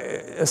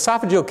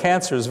esophageal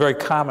cancer is very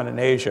common in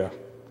Asia.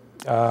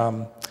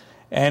 But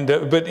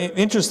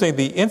interestingly,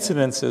 the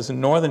incidences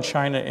in northern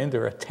China and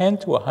India are 10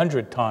 to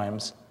 100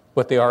 times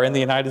what they are in the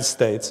United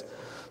States.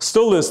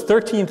 Still, there's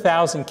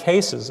 13,000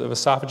 cases of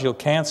esophageal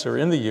cancer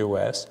in the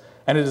US,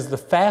 and it is the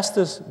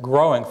fastest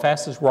growing,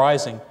 fastest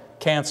rising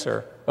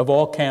cancer of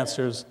all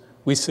cancers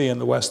we see in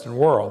the Western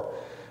world.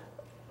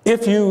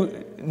 If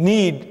you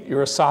need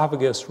your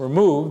esophagus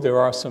removed, there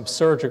are some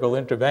surgical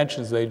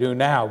interventions they do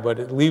now, but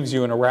it leaves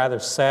you in a rather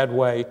sad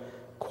way.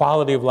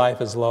 Quality of life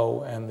is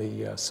low, and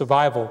the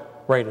survival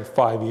rate at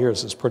 5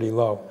 years is pretty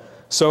low.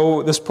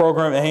 So this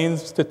program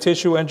aims to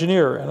tissue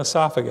engineer an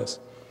esophagus.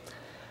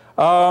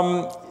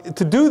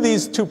 To do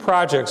these two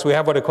projects, we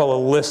have what I call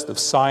a list of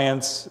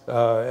science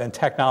and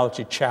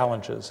technology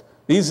challenges.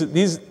 These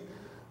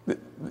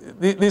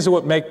are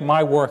what make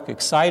my work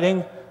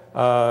exciting,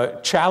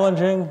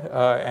 challenging,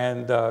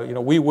 and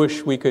we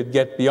wish we could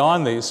get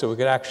beyond these so we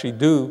could actually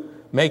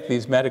make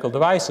these medical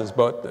devices.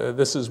 But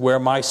this is where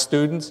my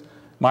students,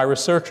 my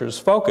researchers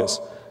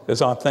focus,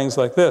 is on things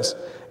like this.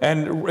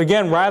 And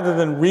again, rather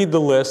than read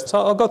the list,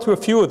 I'll go through a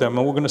few of them,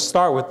 and we're going to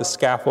start with the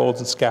scaffolds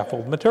and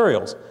scaffold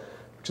materials,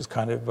 which is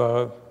kind of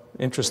an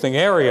interesting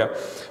area.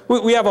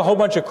 We have a whole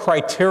bunch of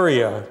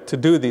criteria to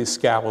do these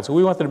scaffolds.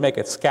 We wanted to make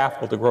a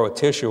scaffold to grow a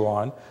tissue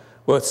on.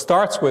 Well, it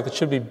starts with it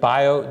should be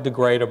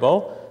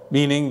biodegradable,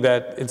 meaning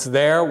that it's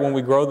there when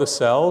we grow the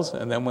cells,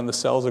 and then when the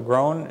cells are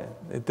grown,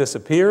 it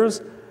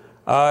disappears.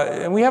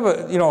 And we have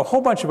a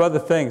whole bunch of other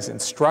things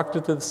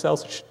instructed to the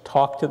cells. It should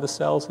talk to the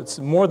cells. It's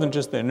more than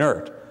just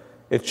inert.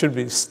 It should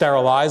be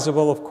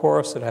sterilizable, of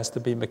course. It has to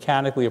be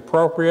mechanically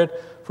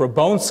appropriate. For a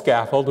bone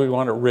scaffold, we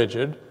want it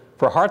rigid.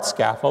 For a heart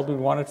scaffold, we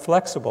want it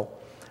flexible.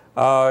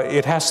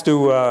 It has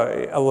to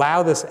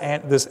allow this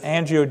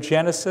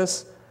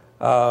angiogenesis,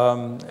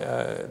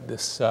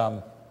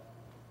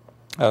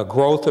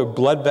 growth of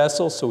blood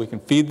vessels so we can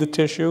feed the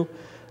tissue.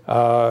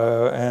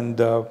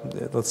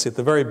 Let's see, at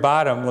the very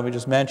bottom, let me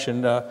just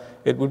mention,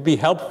 it would be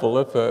helpful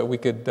if we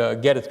could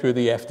get it through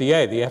the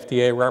FDA. The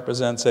FDA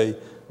represents a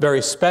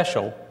very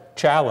special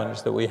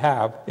challenge that we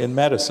have in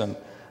medicine,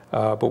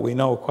 but we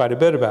know quite a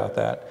bit about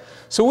that.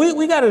 So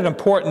we got an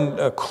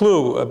important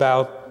clue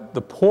about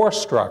the pore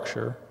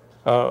structure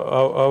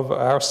of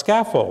our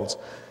scaffolds.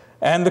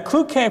 And the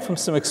clue came from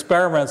some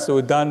experiments that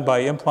were done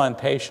by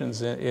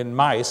implantations in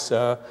mice.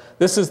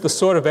 This is the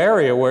sort of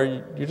area where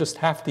you just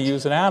have to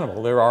use an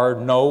animal. There are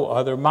no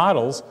other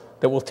models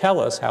that will tell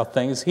us how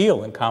things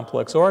heal in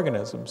complex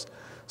organisms.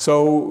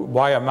 So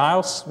why a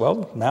mouse?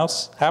 Well,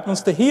 mouse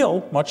happens to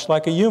heal much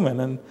like a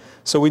human. And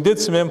so we did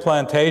some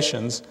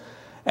implantations.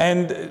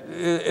 And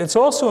it's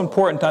also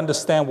important to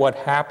understand what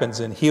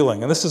happens in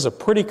healing. And this is a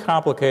pretty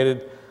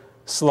complicated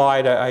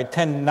slide. I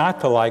tend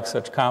not to like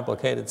such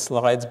complicated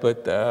slides,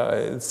 but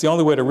it's the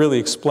only way to really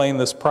explain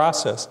this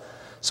process.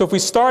 So if we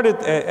started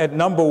at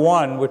number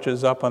one, which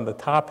is up on the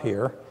top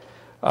here,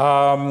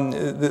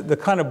 the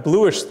kind of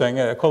bluish thing,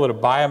 I call it a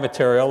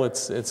biomaterial.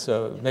 It's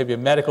maybe a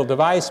medical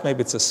device,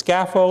 maybe it's a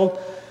scaffold.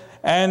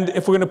 And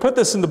if we're going to put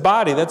this in the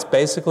body, that's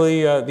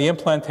basically the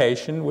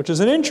implantation, which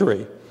is an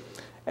injury.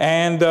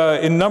 And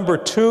in number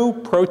two,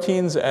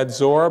 proteins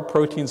adsorb.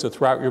 Proteins are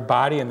throughout your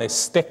body, and they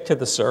stick to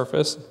the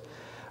surface.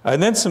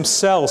 And then some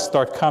cells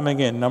start coming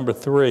in, number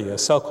three, a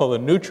cell called a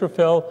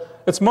neutrophil.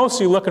 It's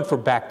mostly looking for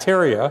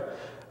bacteria.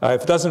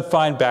 If it doesn't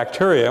find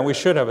bacteria, and we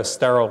should have a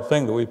sterile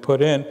thing that we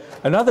put in,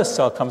 another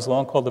cell comes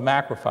along called the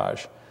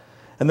macrophage.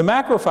 And the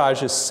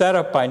macrophage is set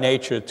up by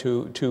nature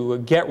to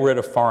get rid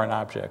of foreign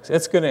objects.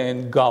 It's going to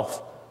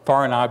engulf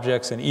foreign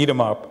objects and eat them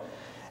up.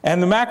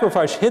 And the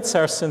macrophage hits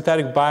our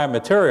synthetic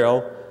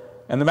biomaterial,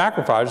 and the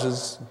macrophage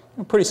is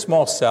a pretty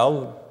small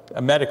cell.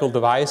 A medical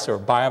device or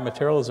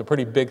biomaterial is a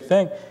pretty big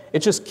thing. It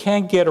just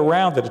can't get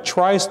around it. It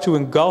tries to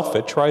engulf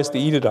it, tries to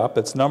eat it up.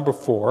 It's number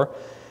four.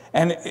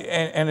 And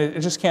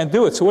it just can't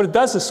do it. So what it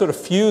does is sort of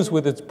fuse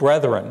with its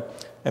brethren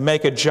and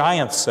make a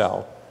giant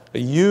cell, a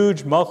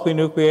huge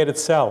multinucleated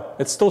cell.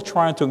 It's still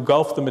trying to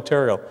engulf the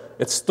material.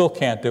 It still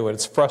can't do it.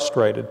 It's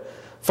frustrated.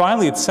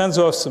 Finally, it sends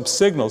off some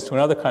signals to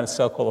another kind of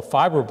cell called a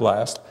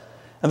fibroblast.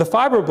 And the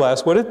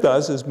fibroblast, what it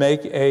does is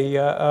make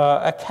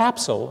a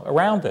capsule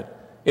around it.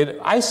 It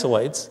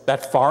isolates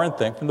that foreign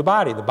thing from the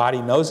body. The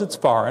body knows it's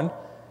foreign.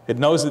 It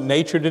knows that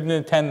nature didn't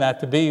intend that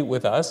to be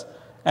with us,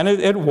 and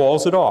it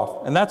walls it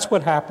off. And that's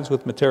what happens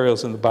with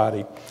materials in the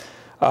body.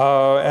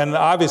 And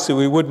obviously,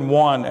 we wouldn't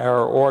want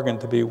our organ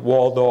to be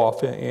walled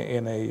off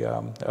in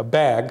a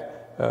bag.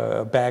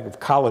 A bag of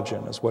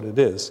collagen is what it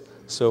is.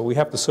 So we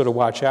have to sort of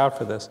watch out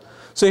for this.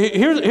 So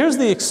here's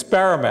the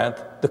experiment,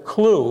 the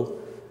clue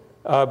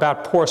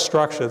about pore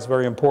structure that's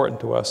very important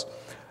to us.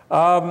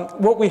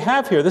 What we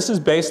have here, this is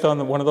based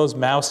on one of those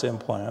mouse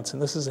implants,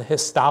 and this is a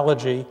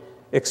histology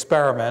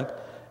experiment.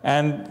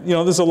 And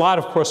there's a lot,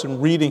 of course, in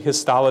reading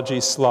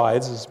histology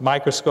slides, there's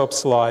microscope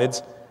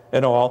slides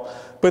and all.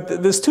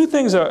 But there's two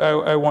things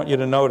I want you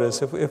to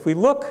notice. If we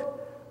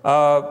look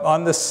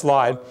on this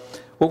slide,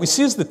 what we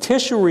see is the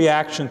tissue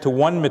reaction to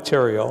one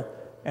material,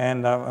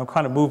 and I'm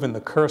kind of moving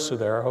the cursor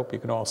there. I hope you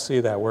can all see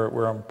that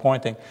where I'm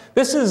pointing.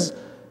 This is,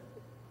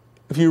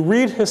 if you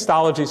read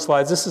histology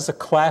slides, this is a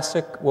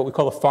classic, what we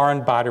call a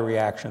foreign body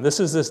reaction. This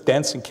is this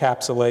dense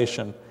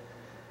encapsulation.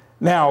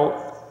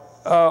 Now,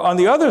 on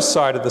the other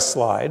side of the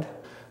slide,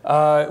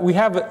 we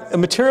have a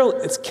material,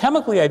 it's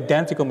chemically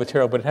identical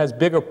material, but it has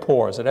bigger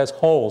pores. It has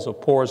holes or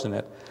pores in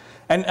it.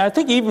 And I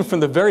think even from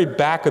the very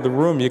back of the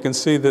room, you can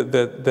see that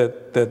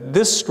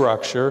this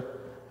structure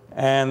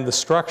and this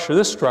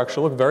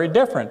structure look very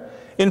different.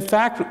 In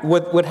fact,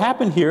 what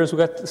happened here is we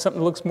got something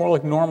that looks more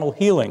like normal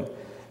healing.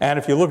 And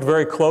if you look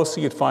very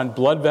closely, you'd find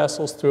blood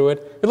vessels through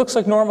it. It looks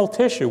like normal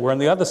tissue, where on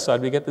the other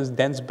side, we get this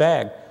dense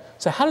bag.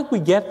 So how did we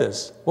get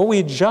this? Well, we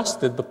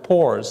adjusted the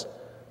pores,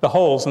 the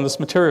holes in this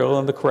material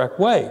in the correct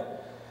way.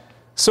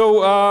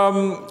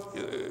 So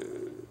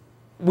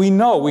we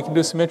know we can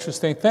do some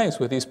interesting things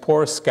with these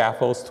porous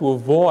scaffolds to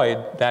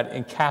avoid that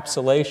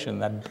encapsulation,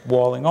 that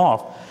walling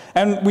off.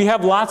 And we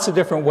have lots of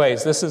different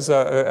ways. This is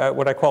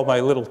what I call my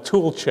little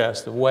tool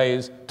chest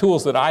of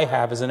tools that I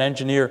have as an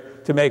engineer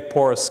to make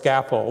porous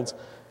scaffolds.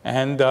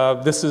 And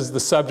this is the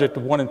subject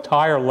of one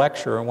entire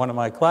lecture in one of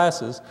my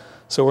classes.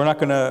 So we're not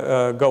going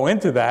to go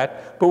into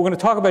that, but we're going to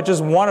talk about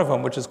just one of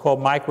them, which is called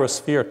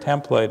microsphere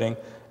templating,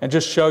 and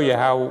just show you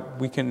how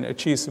we can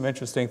achieve some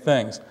interesting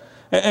things.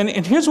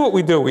 And here's what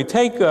we do. We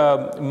take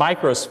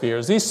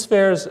microspheres. These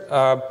spheres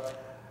are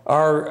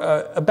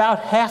about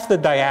half the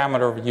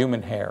diameter of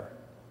human hair.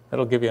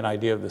 That'll give you an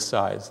idea of the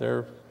size.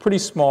 They're pretty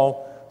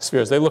small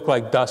spheres. They look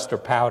like dust or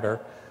powder.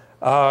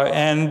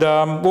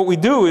 What we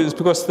do is,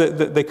 because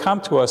they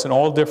come to us in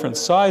all different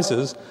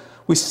sizes,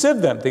 we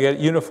sieve them to get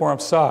uniform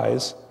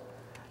size.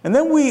 And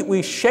then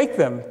we shake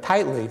them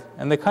tightly,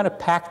 and they kind of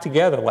pack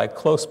together like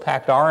close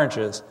packed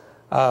oranges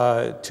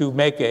to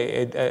make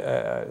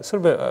a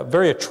sort of a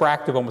very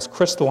attractive, almost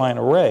crystalline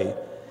array.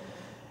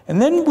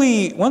 And then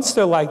once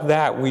they're like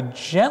that, we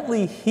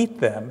gently heat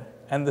them,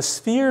 and the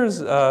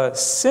spheres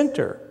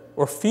sinter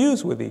or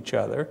fuse with each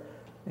other.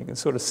 You can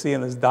sort of see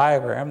in this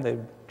diagram,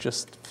 they've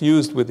just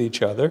fused with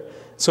each other,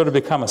 sort of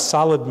become a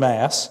solid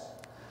mass.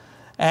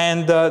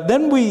 And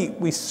then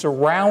we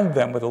surround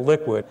them with a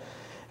liquid.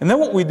 And then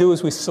what we do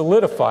is we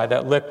solidify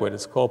that liquid.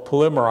 It's called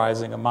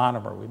polymerizing a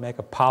monomer. We make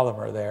a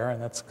polymer there,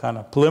 and that's kind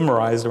of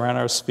polymerized around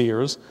our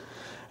spheres.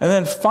 And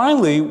then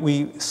finally,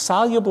 we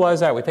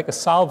solubilize out. We take a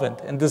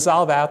solvent and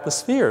dissolve out the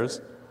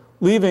spheres,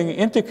 leaving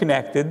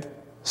interconnected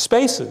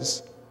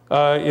spaces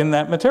in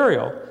that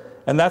material.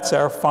 And that's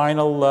our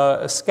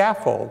final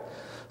scaffold.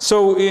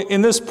 So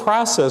in this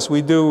process,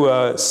 we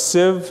do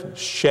sieve,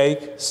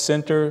 shake,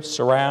 sinter,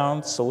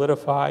 surround,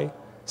 solidify,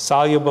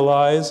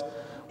 solubilize.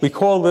 We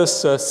call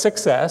this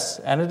success,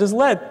 and it has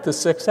led to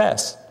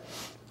success.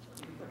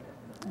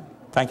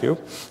 Thank you.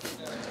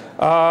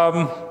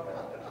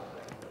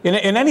 In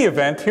any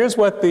event, here's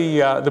what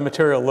the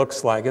material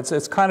looks like.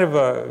 It's kind of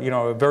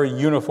a very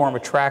uniform,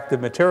 attractive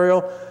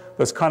material.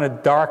 Those kind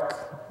of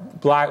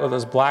dark black, or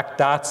those black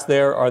dots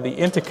there, are the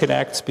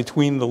interconnects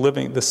between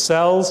the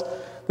cells.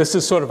 This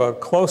is sort of a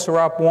closer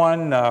up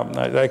one.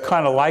 I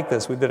kind of like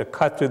this. We did a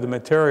cut through the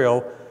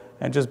material.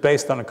 And just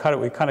based on a cut,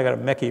 we kind of got a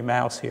Mickey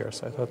Mouse here,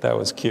 so I thought that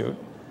was cute.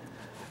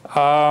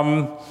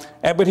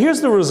 But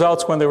here's the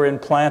results when they were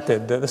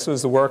implanted. This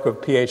was the work of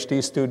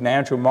PhD student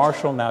Andrew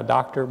Marshall, now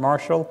Dr.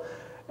 Marshall.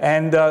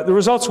 And the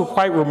results were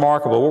quite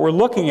remarkable. What we're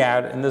looking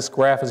at in this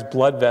graph is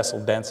blood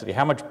vessel density,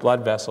 how much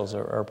blood vessels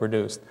are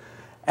produced.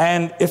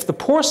 And if the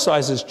pore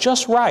size is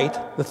just right,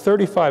 the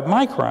 35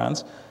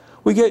 microns,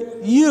 we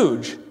get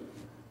huge,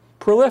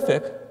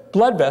 prolific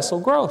blood vessel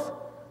growth,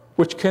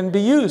 which can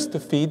be used to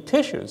feed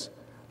tissues.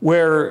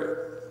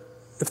 Where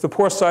if the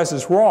pore size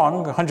is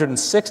wrong,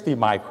 160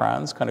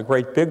 microns, kind of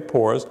great big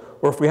pores,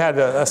 or if we had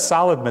a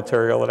solid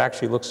material, it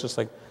actually looks just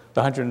like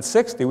the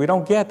 160, we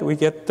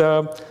get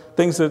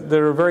things that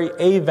are very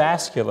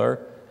avascular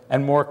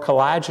and more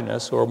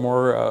collagenous or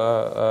more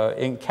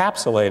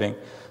encapsulating.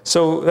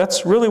 So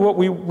that's really what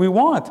we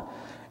want.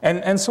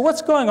 And so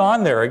what's going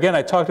on there? Again,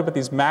 I talked about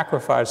these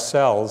macrophage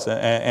cells,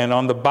 and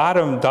on the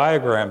bottom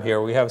diagram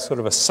here, we have sort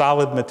of a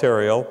solid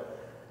material.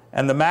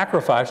 And the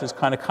macrophages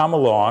kind of come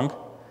along,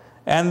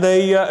 and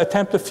they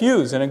attempt to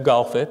fuse and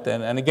engulf it,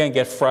 and again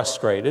get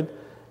frustrated,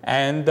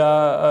 and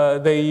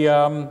they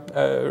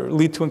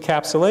lead to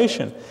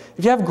encapsulation.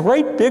 If you have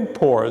great big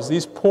pores,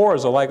 these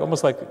pores are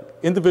almost like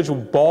individual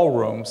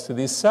ballrooms to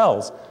these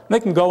cells. And they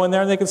can go in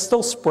there, and they can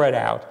still spread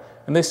out,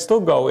 and they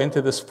still go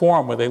into this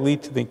form where they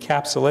lead to the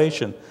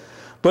encapsulation.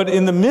 But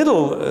in the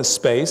middle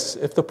space,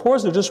 if the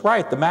pores are just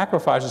right, the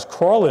macrophages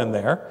crawl in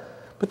there,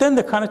 but then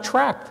they're kind of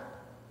trapped.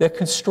 They're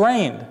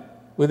constrained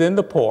within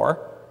the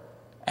pore,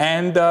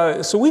 and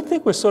so we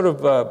think we're sort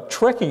of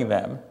tricking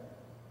them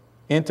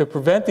into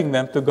preventing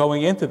them from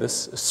going into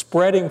this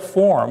spreading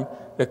form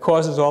that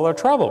causes all our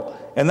trouble.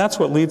 And that's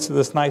what leads to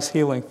this nice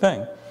healing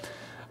thing.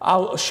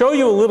 I'll show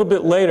you a little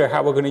bit later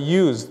how we're going to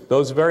use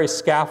those very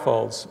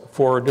scaffolds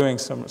for doing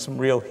some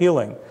real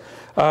healing.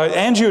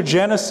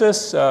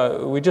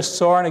 Angiogenesis, we just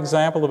saw an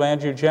example of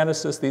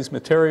angiogenesis. These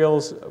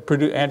materials,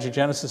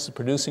 angiogenesis is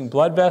producing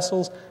blood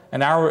vessels,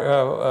 and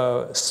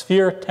our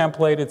sphere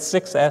templated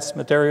 6S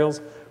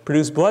materials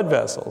produce blood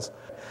vessels.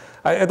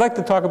 I'd like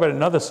to talk about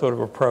another sort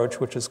of approach,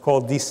 which is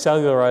called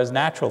decellularized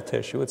natural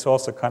tissue. It's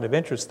also kind of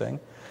interesting.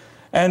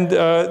 And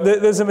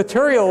there's a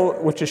material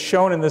which is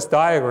shown in this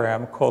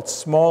diagram called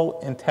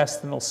small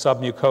intestinal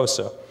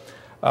submucosa.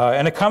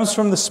 And it comes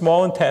from the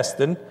small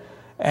intestine.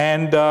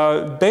 And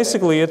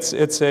basically,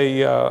 it's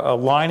a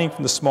lining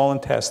from the small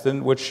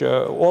intestine, which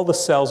all the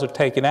cells are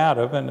taken out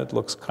of, and it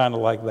looks kind of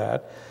like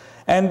that.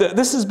 And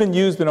this has been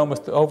used in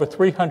almost over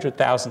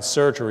 300,000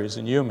 surgeries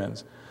in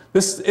humans.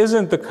 This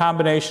isn't the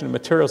combination of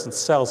materials and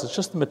cells, it's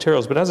just the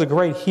materials, but it has a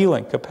great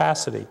healing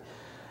capacity.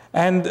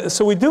 And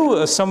so we do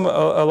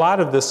a lot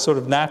of this sort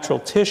of natural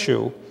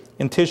tissue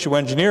in tissue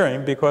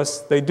engineering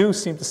because they do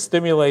seem to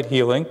stimulate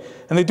healing,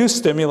 and they do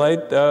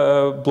stimulate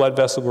blood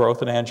vessel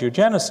growth and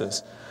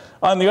angiogenesis.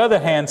 On the other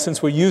hand,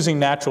 since we're using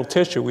natural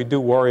tissue, we do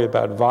worry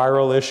about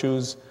viral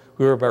issues.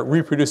 We worry about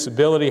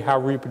reproducibility, how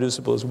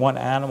reproducible is one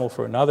animal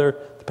for another,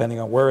 depending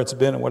on where it's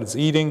been and what it's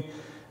eating.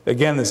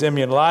 Again, there's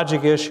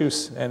immunologic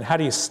issues, and how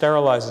do you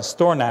sterilize and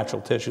store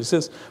natural tissues?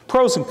 There's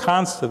pros and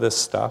cons to this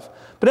stuff.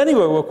 But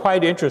anyway, we're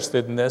quite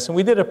interested in this, and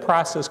we did a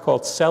process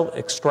called cell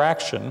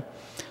extraction.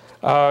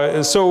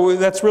 So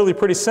that's really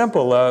pretty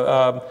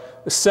simple.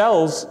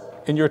 Cells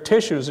in your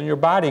tissues in your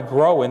body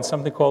grow in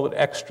something called an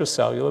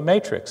extracellular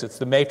matrix. It's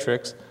the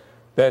matrix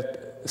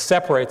that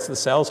separates the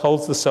cells,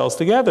 holds the cells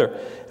together.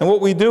 And what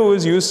we do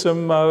is use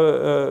some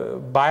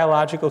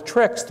biological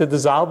tricks to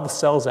dissolve the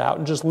cells out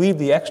and just leave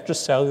the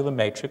extracellular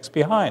matrix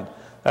behind.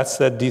 That's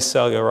that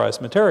decellularized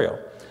material.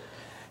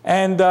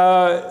 And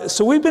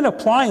so we've been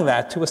applying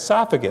that to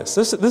esophagus.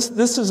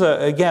 This is,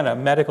 again, a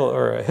medical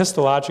or a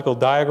histological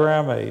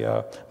diagram,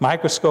 a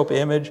microscope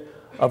image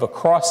of a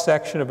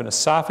cross-section of an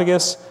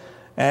esophagus.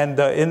 And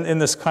in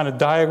this kind of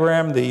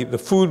diagram, the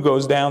food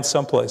goes down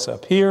someplace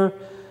up here.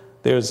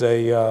 There's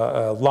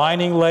a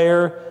lining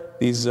layer.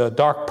 These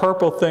dark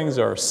purple things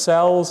are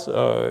cells,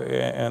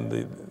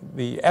 and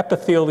the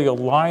epithelial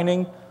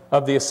lining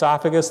of the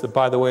esophagus, that,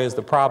 by the way, is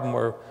the problem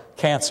where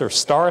cancer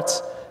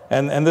starts.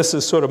 And this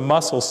is sort of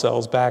muscle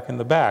cells back in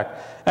the back.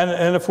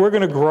 And if we're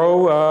going to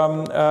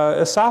grow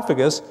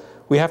esophagus,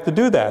 we have to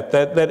do that.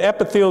 That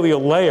epithelial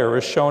layer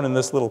is shown in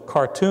this little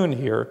cartoon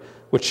here,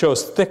 which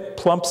shows thick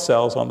plump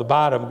cells on the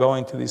bottom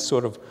going to these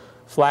sort of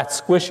flat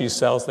squishy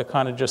cells that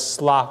kind of just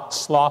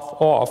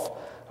slough off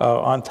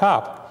on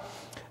top.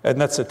 And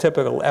that's a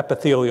typical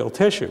epithelial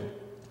tissue.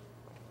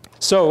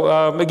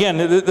 So again,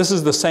 this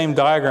is the same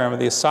diagram of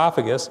the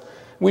esophagus.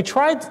 We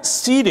tried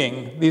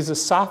seeding these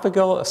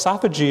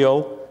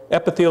esophageal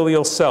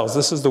epithelial cells.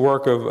 This is the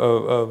work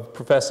of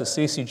Professor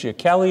C.C.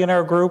 Giachelli in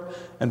our group,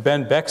 and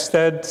Ben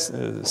Beckstead.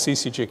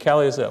 C.C.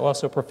 Giachelli is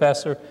also a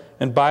professor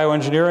in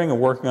bioengineering and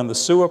working on the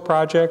SUA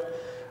project.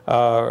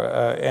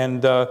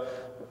 Ben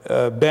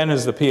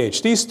is the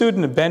PhD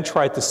student, and Ben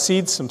tried to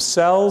seed some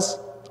cells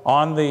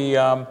on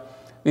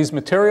these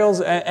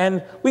materials,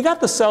 and we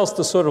got the cells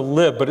to sort of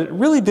live, but it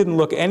really didn't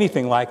look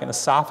anything like an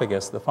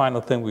esophagus, the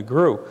final thing we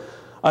grew.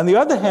 On the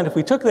other hand, if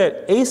we took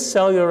that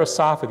acellular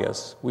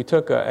esophagus, we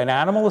took an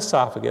animal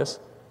esophagus,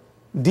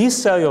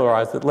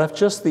 decellularized it, left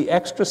just the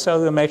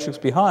extracellular matrix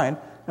behind,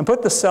 and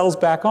put the cells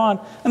back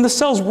on, and the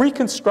cells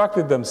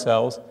reconstructed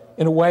themselves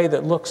in a way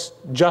that looks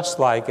just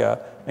like, and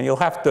you'll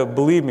have to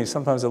believe me,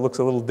 sometimes it looks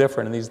a little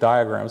different in these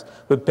diagrams,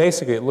 but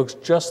basically it looks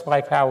just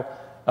like how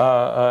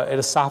an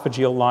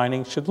esophageal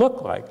lining should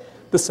look like.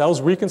 The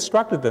cells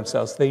reconstructed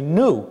themselves. They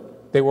knew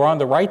they were on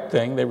the right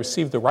thing, they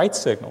received the right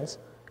signals,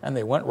 and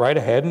they went right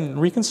ahead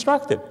and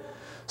reconstructed.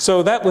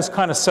 So that was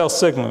kind of cell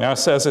signaling. Now,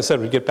 as I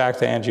said, we get back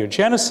to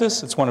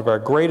angiogenesis. It's one of our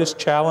greatest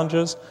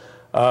challenges.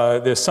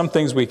 There's some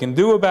things we can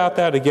do about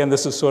that. Again,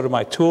 this is sort of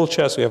my tool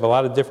chest. We have a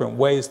lot of different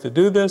ways to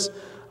do this.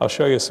 I'll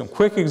show you some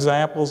quick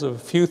examples of a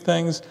few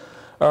things.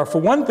 For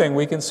one thing,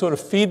 we can sort of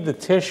feed the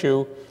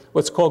tissue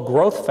what's called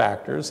growth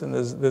factors. And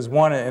there's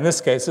one, in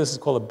this case, this is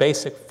called a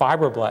basic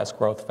fibroblast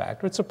growth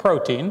factor. It's a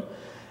protein.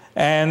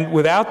 And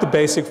without the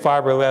basic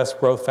fibroblast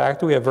growth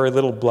factor, we have very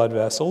little blood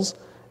vessels.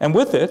 And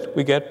with it,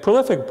 we get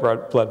prolific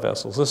blood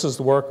vessels. This is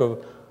the work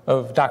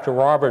of Dr.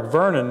 Robert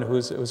Vernon,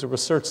 who's a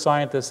research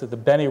scientist at the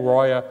Beni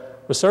Roya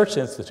Research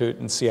Institute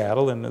in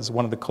Seattle and is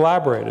one of the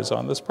collaborators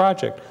on this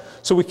project.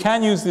 So we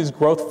can use these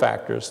growth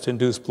factors to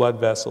induce blood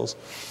vessels.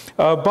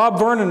 Bob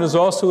Vernon has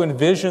also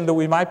envisioned that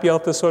we might be able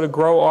to sort of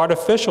grow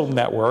artificial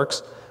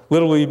networks,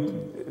 literally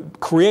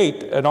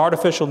create an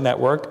artificial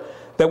network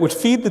that would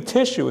feed the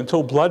tissue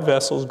until blood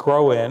vessels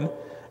grow in,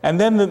 and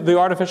then the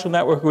artificial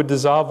network would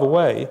dissolve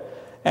away.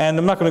 And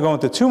I'm not going to go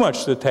into too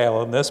much detail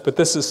on this, but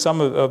this is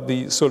some of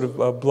the sort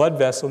of blood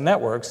vessel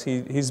networks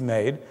he's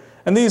made.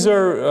 And these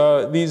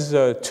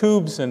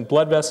tubes and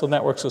blood vessel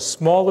networks are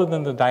smaller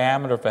than the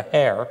diameter of a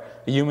hair,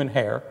 a human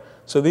hair.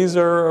 So these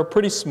are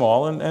pretty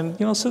small, and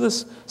you know, so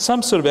there's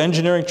some sort of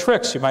engineering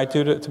tricks you might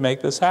do to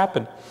make this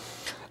happen.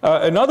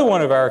 Another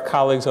one of our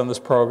colleagues on this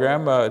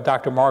program,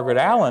 Dr. Margaret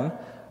Allen,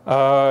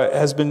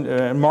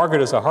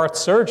 Margaret is a heart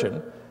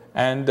surgeon,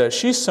 and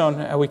she's shown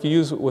how we can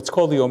use what's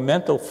called the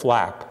omental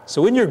flap.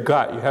 So in your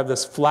gut, you have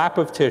this flap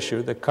of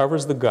tissue that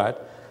covers the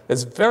gut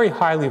that's very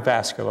highly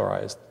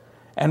vascularized.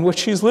 And what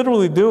she's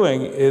literally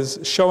doing is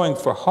showing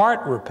for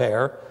heart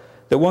repair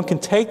that one can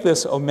take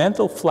this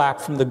omental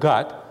flap from the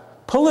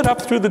gut, pull it up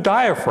through the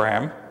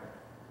diaphragm,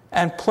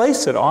 and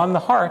place it on the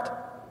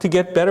heart to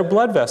get better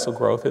blood vessel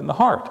growth in the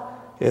heart.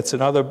 It's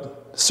another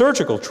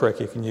surgical trick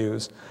you can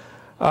use.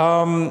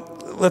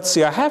 Let's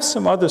see, I have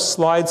some other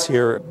slides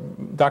here.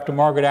 Dr.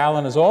 Margaret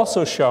Allen has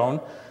also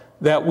shown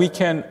that we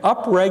can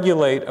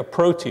upregulate a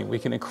protein. We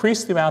can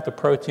increase the amount of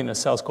protein in a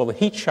cell. It's called a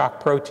heat shock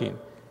protein.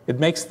 It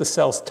makes the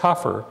cells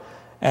tougher.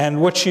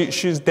 And what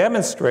she's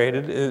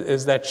demonstrated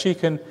is that she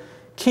can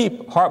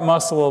keep heart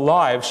muscle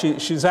alive.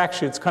 She's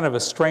actually, it's kind of a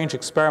strange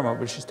experiment,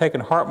 but she's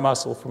taken heart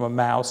muscle from a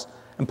mouse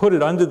and put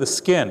it under the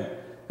skin.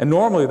 And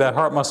normally that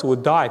heart muscle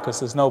would die because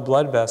there's no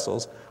blood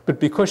vessels. But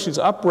because she's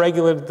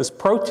upregulated this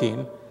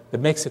protein that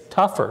makes it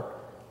tougher,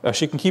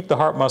 she can keep the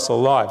heart muscle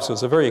alive. So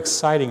it's a very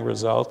exciting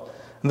result.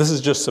 And this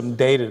is just some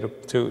data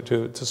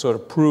to sort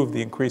of prove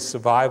the increased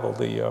survival.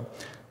 The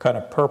kind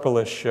of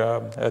purplish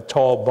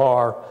tall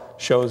bar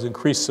shows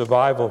increased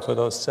survival for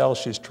those cells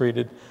she's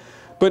treated.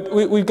 But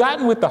we've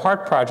gotten with the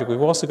Heart Project, we've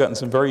also gotten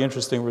some very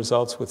interesting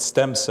results with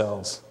stem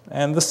cells.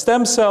 And the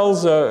stem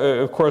cells,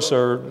 of course,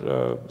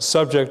 are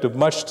subject of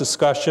much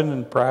discussion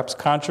and perhaps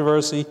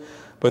controversy,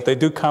 but they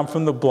do come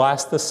from the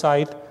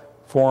blastocyte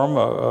form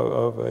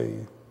of a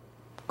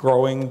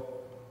growing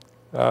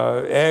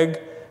egg,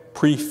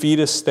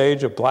 pre-fetus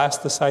stage, a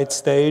blastocyte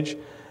stage.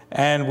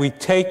 And we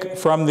take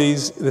from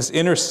this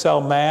inner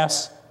cell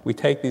mass, we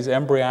take these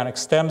embryonic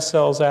stem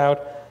cells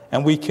out,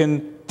 and we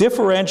can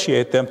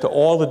differentiate them to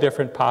all the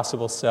different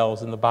possible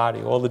cells in the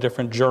body, all the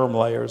different germ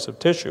layers of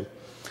tissue.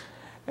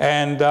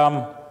 And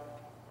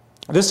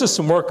this is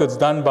some work that's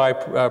done by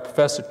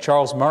Professor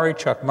Charles Murray,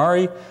 Chuck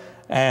Murray,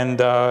 and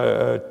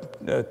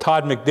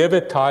Todd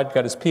McDivitt. Todd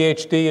got his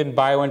PhD in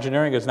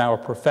bioengineering, is now a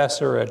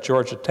professor at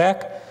Georgia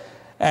Tech.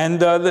 And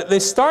they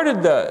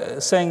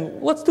started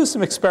saying, let's do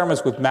some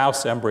experiments with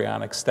mouse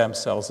embryonic stem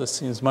cells. This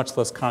seems much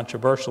less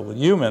controversial than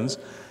humans.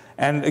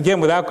 And again,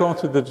 without going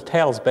through the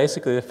details,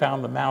 basically they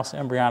found the mouse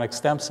embryonic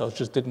stem cells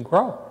just didn't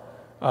grow.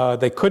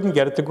 They couldn't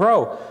get it to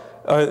grow.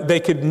 They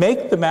could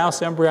make the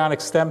mouse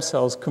embryonic stem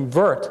cells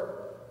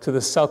convert to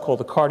this cell called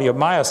the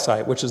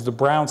cardiomyocyte, which is the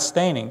brown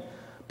staining.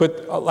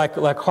 But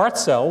like heart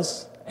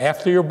cells,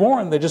 after you're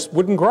born, they just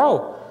wouldn't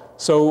grow.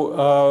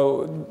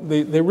 So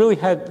they really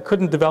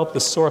couldn't develop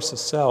the source of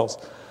cells.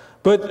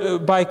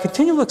 But by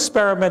continual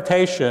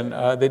experimentation,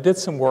 they did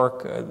some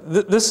work.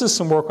 This is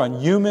some work on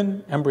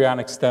human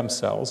embryonic stem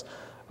cells.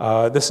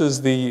 This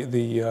is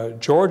the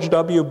George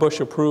W. Bush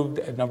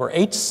approved number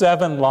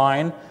H7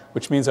 line,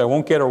 which means I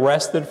won't get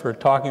arrested for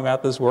talking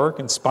about this work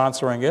and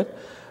sponsoring it.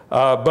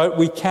 But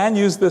we can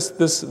use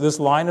this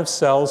line of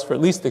cells for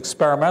at least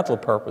experimental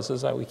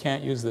purposes. We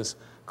can't use this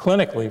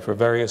clinically for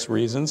various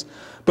reasons.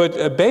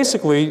 But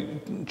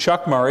basically,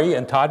 Chuck Murray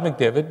and Todd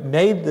McDivitt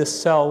made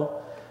this cell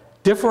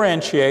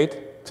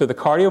differentiate to the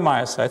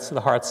cardiomyocytes, to the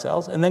heart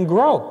cells, and then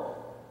grow.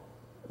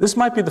 This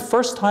might be the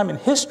first time in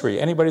history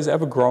anybody's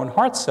ever grown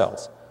heart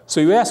cells. So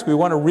you ask, we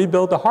want to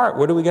rebuild the heart.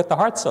 Where do we get the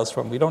heart cells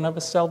from? We don't have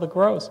a cell that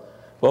grows.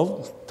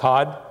 Well,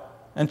 Todd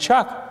and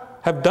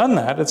Chuck have done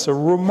that. It's a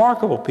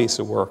remarkable piece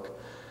of work.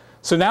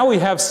 So now we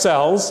have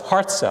cells,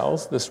 heart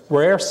cells, this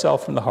rare cell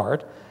from the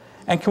heart,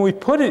 and can we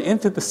put it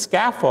into the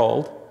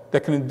scaffold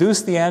that can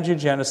induce the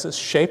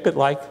angiogenesis, shape it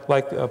like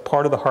a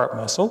part of the heart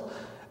muscle?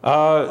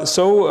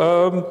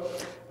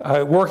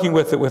 Working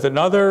with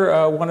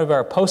another one of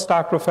our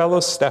postdoctoral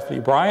fellows, Stephanie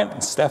Bryant.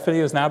 And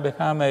Stephanie has now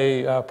become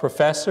a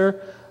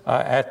professor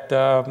at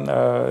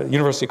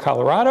University of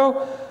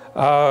Colorado.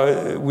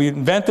 We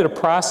invented a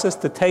process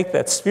to take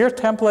that sphere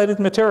templated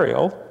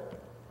material,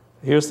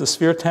 here's the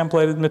sphere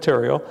templated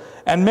material,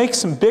 and make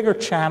some bigger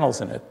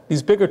channels in it.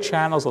 These bigger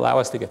channels allow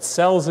us to get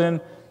cells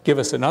in, give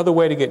us another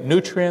way to get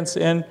nutrients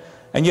in,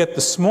 and yet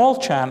the small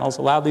channels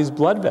allow these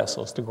blood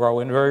vessels to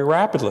grow in very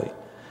rapidly.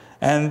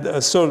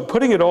 And so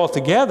putting it all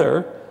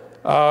together,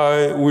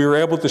 we were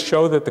able to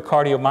show that the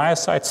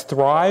cardiomyocytes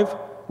thrive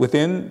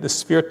within the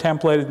sphere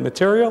templated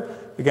material.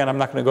 Again, I'm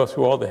not going to go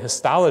through all the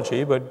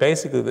histology, but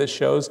basically this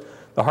shows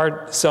the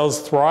heart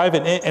cells thrive.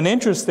 And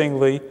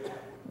interestingly,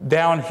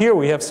 down here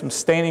we have some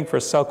staining for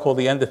a cell called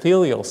the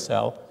endothelial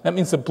cell. That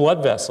means the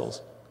blood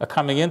vessels are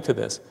coming into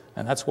this,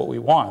 and that's what we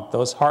want.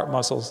 Those heart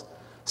muscle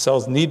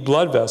cells need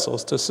blood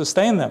vessels to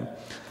sustain them.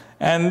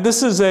 And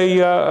this is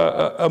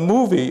a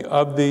movie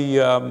of the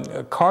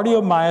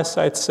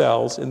cardiomyocyte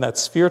cells in that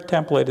sphere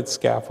templated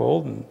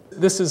scaffold. And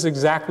this is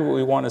exactly what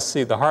we want to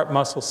see. The heart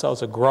muscle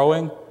cells are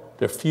growing,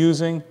 they're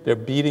fusing, they're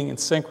beating in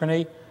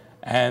synchrony,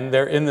 and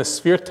they're in the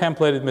sphere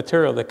templated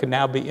material that can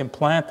now be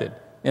implanted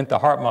into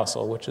heart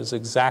muscle, which is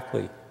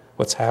exactly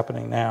what's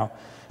happening now.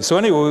 So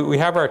anyway, we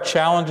have our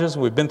challenges.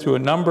 We've been through a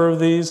number of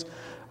these.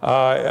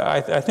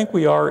 I think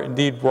we are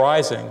indeed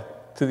rising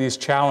to these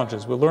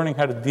challenges. We're learning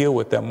how to deal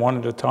with them one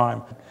at a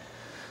time.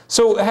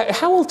 So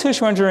how will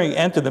tissue engineering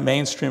enter the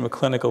mainstream of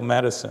clinical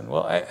medicine?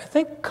 Well, I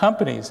think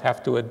companies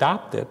have to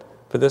adopt it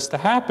for this to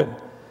happen.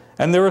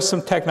 And there are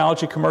some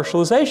technology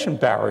commercialization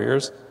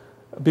barriers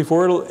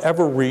before it'll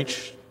ever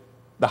reach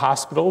the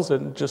hospitals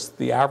and just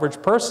the average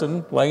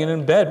person laying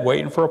in bed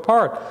waiting for a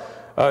part.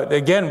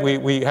 Again,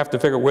 we have to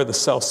figure out where the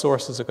cell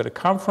sources are going to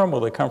come from.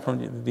 Will they come from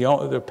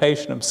the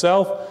patient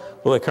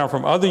himself? Will they come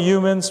from other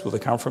humans? Will they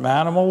come from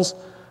animals?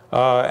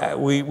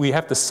 We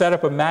have to set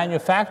up a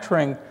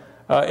manufacturing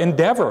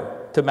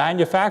endeavor to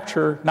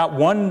manufacture not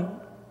one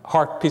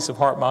piece of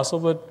heart muscle,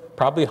 but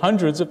probably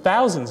hundreds of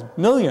thousands,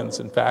 millions,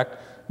 in fact,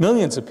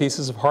 millions of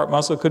pieces of heart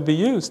muscle could be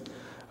used.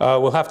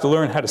 We'll have to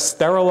learn how to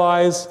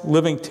sterilize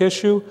living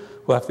tissue.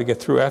 We'll have to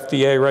get through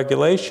FDA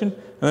regulation.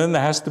 And then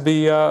there has to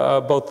be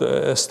both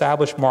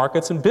established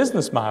markets and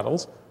business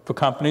models for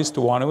companies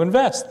to want to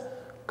invest.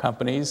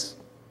 Companies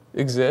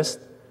exist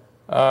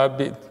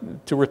to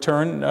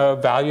return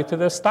value to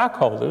their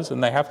stockholders,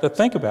 and they have to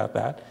think about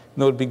that.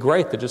 And it would be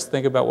great to just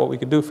think about what we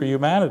could do for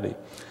humanity.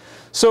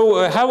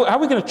 So how are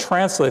we going to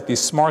translate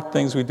these smart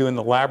things we do in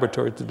the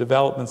laboratory to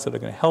developments that are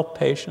going to help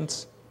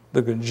patients, that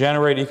are going to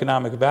generate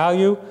economic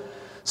value?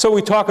 So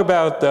we talk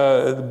about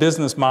the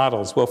business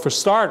models. Well, for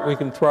start, we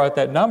can throw out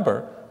that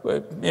number.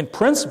 In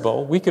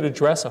principle, we could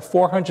address a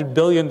 $400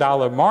 billion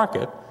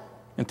market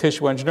in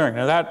tissue engineering.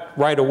 Now that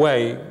right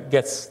away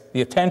gets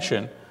the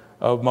attention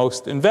of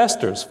most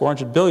investors.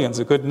 400 billion is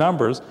a good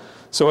numbers.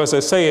 So as I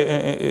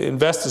say,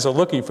 investors are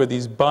looking for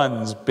these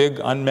buns, big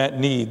unmet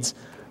needs,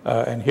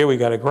 and here we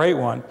got a great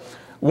one.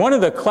 One of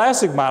the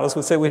classic models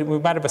would say we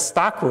might have a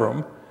stock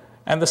room,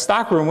 and the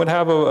stock room would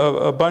have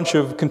a bunch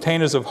of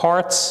containers of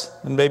hearts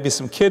and maybe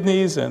some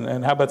kidneys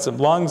and how about some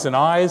lungs and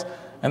eyes,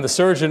 and the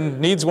surgeon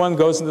needs one,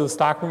 goes into the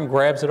stock room,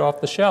 grabs it off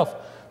the shelf.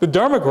 The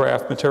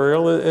dermagraft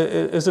material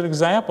is an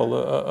example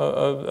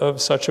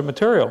of such a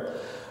material.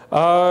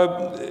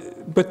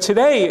 But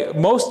today,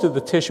 most of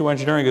the tissue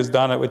engineering is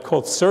done, I would call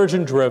it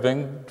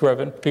surgeon-driven.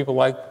 People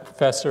like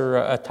Professor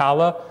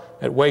Atala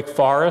at Wake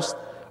Forest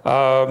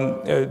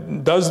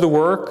does the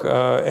work,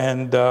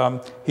 and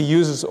he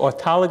uses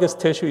autologous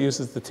tissue, he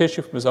uses the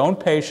tissue from his own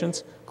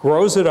patients,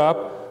 grows it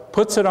up,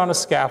 puts it on a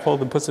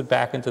scaffold, and puts it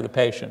back into the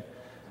patient.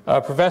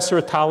 Professor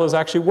Atala is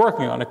actually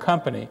working on a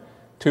company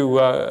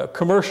to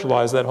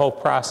commercialize that whole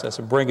process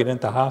and bring it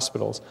into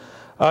hospitals.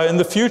 In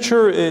the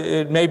future,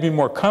 it may be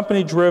more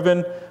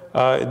company-driven.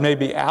 It may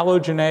be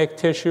allogeneic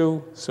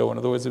tissue. So in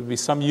other words, it would be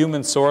some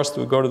human source that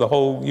would go to the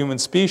whole human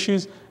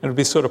species, and it would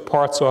be sort of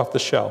parts off the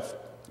shelf.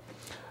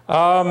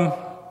 I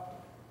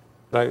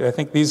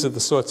think these are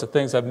the sorts of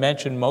things, I've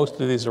mentioned most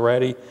of these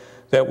already,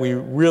 that we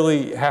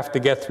really have to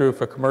get through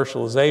for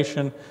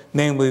commercialization,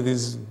 namely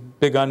these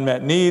big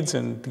unmet needs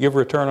and to give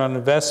return on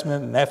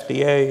investment and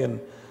FDA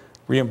and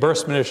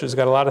reimbursement issues.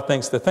 Got a lot of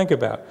things to think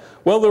about.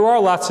 Well, there are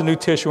lots of new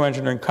tissue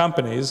engineering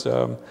companies.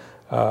 Don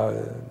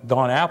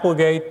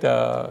Applegate,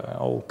 an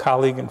old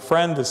colleague and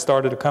friend, has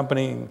started a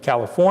company in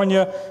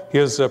California.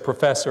 Here's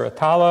Professor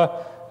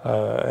Atala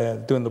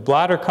doing the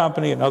Bladder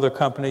Company, another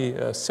company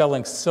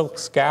selling silk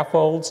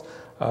scaffolds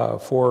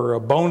for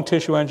bone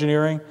tissue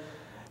engineering.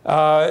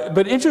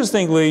 But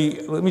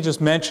interestingly, let me just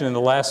mention in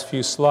the last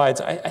few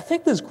slides, I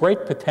think there's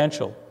great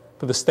potential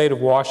for the state of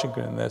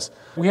Washington in this.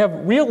 We have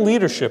real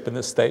leadership in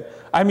this state.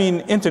 I mean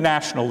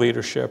international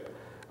leadership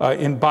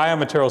in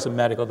biomaterials and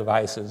medical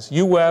devices.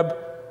 UWeb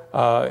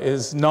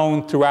is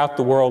known throughout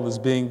the world as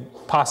being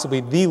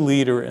possibly the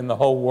leader in the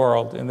whole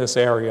world in this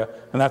area,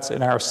 and that's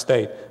in our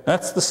state. And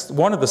that's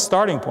one of the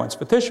starting points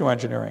for tissue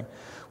engineering.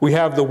 We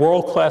have the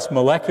world-class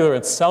molecular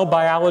and cell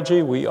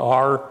biology. We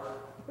are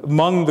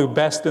among the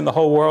best in the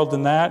whole world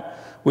in that.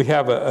 We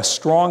have a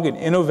strong and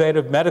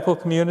innovative medical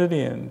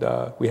community, and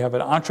we have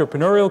an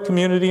entrepreneurial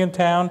community in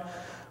town.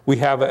 We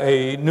have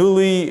a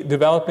newly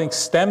developing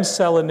stem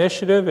cell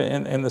initiative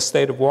in the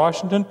state of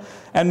Washington,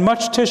 and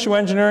much tissue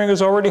engineering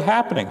is already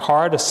happening.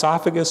 Heart,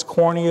 esophagus,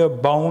 cornea,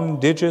 bone,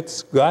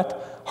 digits,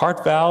 gut,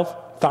 heart valve,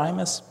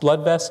 thymus,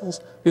 blood vessels.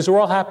 These are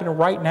all happening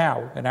right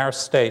now in our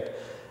state.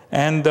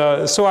 And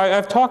so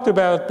I've talked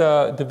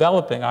about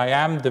developing, I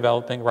am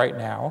developing right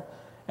now,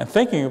 and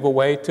thinking of a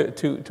way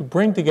to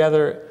bring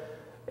together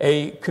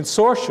a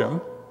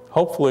consortium,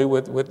 hopefully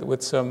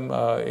with some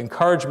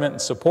encouragement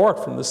and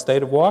support from the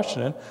state of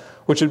Washington,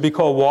 which would be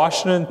called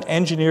Washington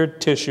Engineered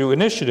Tissue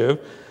Initiative.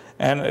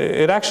 And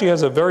it actually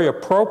has a very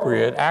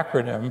appropriate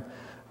acronym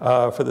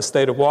for the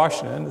state of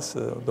Washington. It's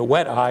the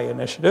Wet Eye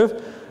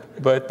Initiative.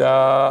 But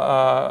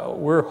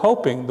we're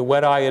hoping the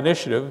Wet Eye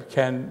Initiative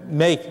can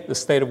make the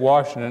state of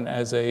Washington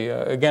as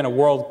again, a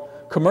world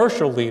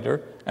commercial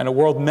leader and a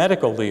world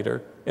medical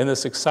leader in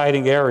this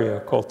exciting area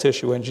called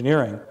tissue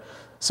engineering.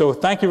 So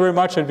thank you very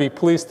much. I'd be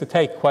pleased to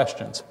take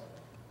questions.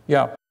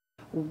 Yeah.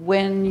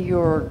 When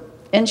you're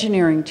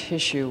engineering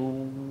tissue,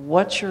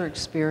 what's your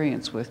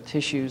experience with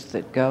tissues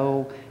that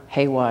go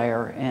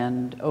haywire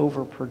and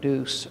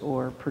overproduce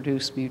or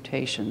produce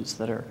mutations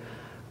that are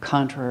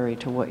contrary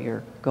to what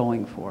you're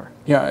going for?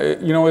 Yeah,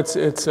 you know, it's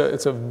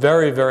a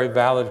very, very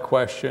valid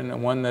question,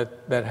 and one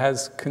that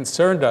has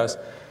concerned us.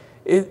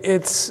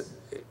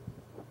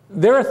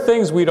 There are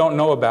things we don't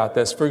know about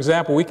this. For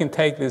example, we can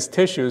take these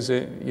tissues,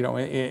 you know,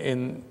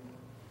 in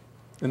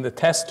the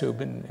test tube,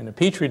 in a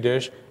petri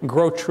dish, and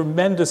grow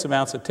tremendous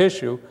amounts of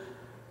tissue.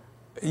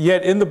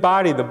 Yet in the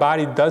body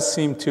does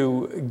seem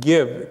to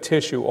give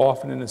tissue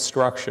often an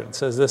instruction. It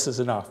says, this is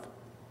enough.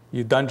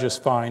 You've done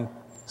just fine.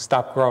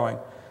 Stop growing.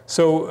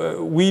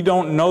 So we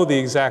don't know the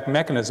exact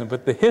mechanism,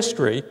 but the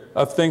history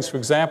of things, for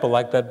example,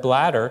 like that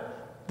bladder,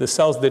 the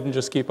cells didn't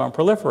just keep on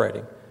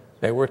proliferating.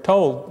 They were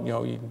told, you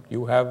know,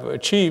 you have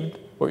achieved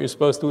what you're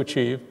supposed to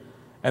achieve,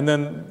 and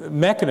then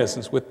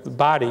mechanisms with the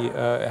body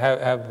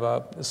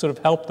have sort of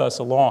helped us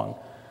along.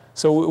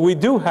 So we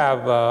do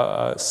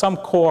have some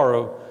core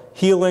of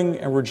healing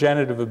and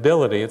regenerative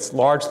ability. It's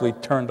largely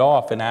turned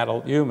off in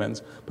adult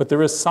humans, but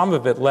there is some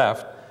of it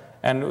left.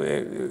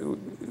 And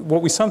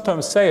what we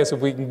sometimes say is if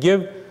we can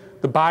give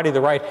the body the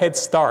right head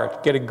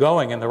start, get it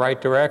going in the right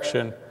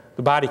direction,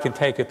 the body can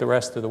take it the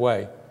rest of the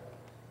way.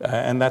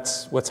 And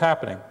that's what's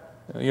happening.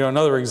 You know,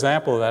 another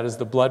example of that is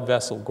the blood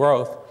vessel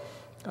growth.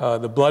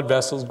 The blood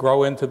vessels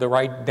grow into the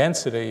right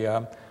density.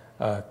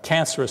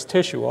 Cancerous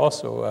tissue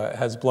also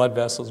has blood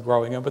vessels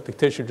growing in, but the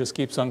tissue just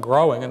keeps on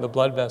growing and the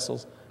blood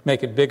vessels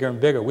make it bigger and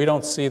bigger. We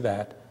don't see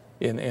that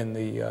in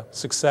the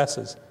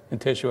successes in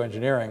tissue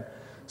engineering.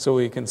 So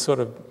we can sort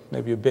of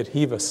maybe a bit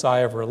heave a sigh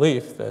of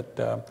relief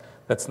that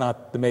that's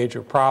not the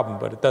major problem,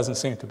 but it doesn't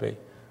seem to be.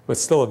 But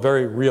it's still a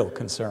very real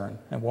concern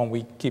and one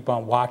we keep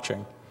on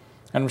watching.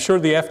 And I'm sure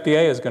the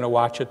FDA is going to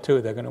watch it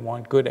too. They're going to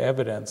want good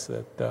evidence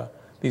that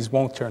these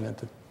won't turn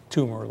into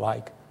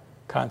tumor-like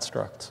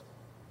constructs.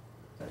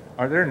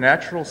 Are there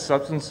natural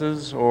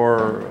substances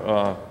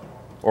or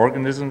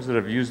organisms that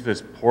have used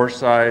this pore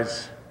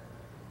size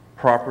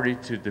property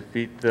to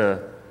defeat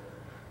the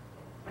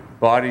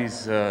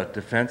body's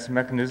defense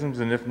mechanisms?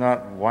 And if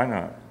not, why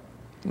not?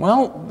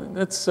 Well,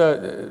 that's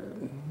a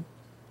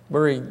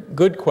very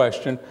good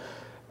question.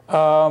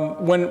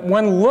 When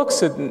one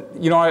looks at,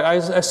 you know, I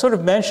sort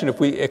of mentioned if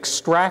we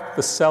extract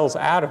the cells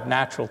out of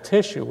natural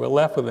tissue, we're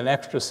left with an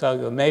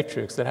extracellular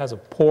matrix that has a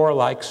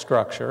pore-like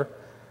structure.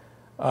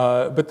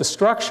 But the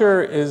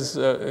structure is,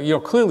 you know,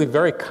 clearly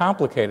very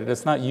complicated.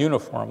 It's not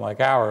uniform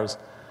like ours.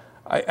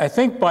 I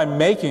think by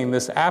making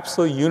this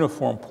absolutely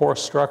uniform pore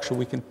structure,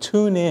 we can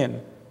tune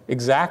in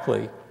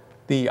exactly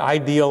the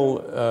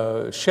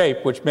ideal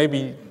shape, which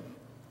maybe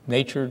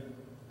nature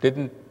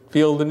didn't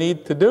feel the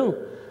need to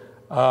do.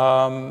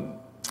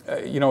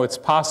 You know, it's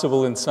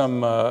possible in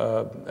some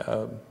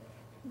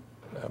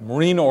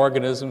marine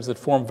organisms that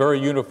form very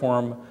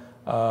uniform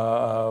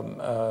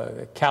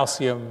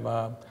calcium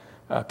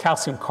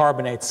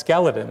carbonate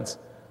skeletons,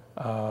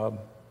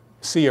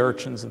 sea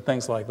urchins and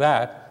things like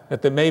that,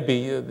 that there may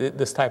be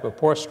this type of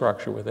pore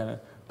structure within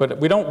it. But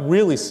we don't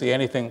really see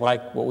anything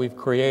like what we've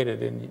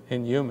created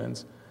in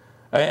humans.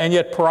 And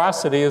yet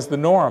porosity is the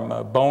norm.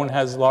 Bone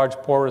has large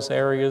porous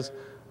areas.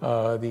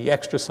 The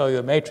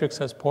extracellular matrix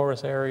has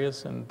porous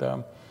areas. And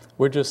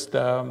we're just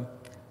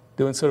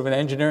doing sort of an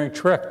engineering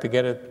trick to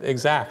get it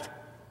exact.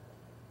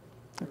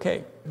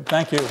 Okay,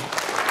 thank you.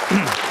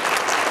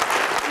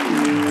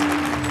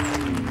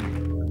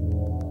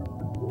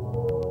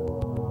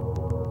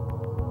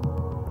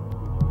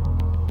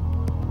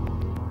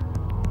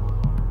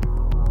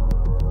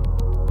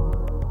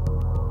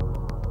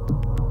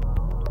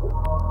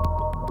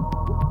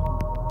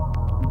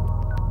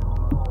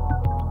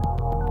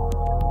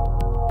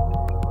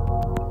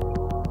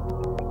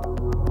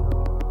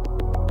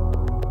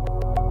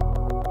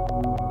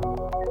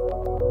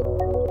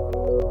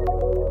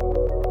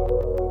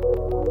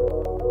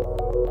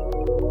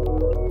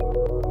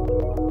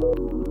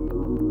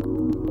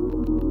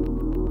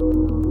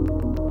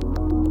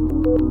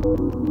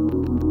 Thank you.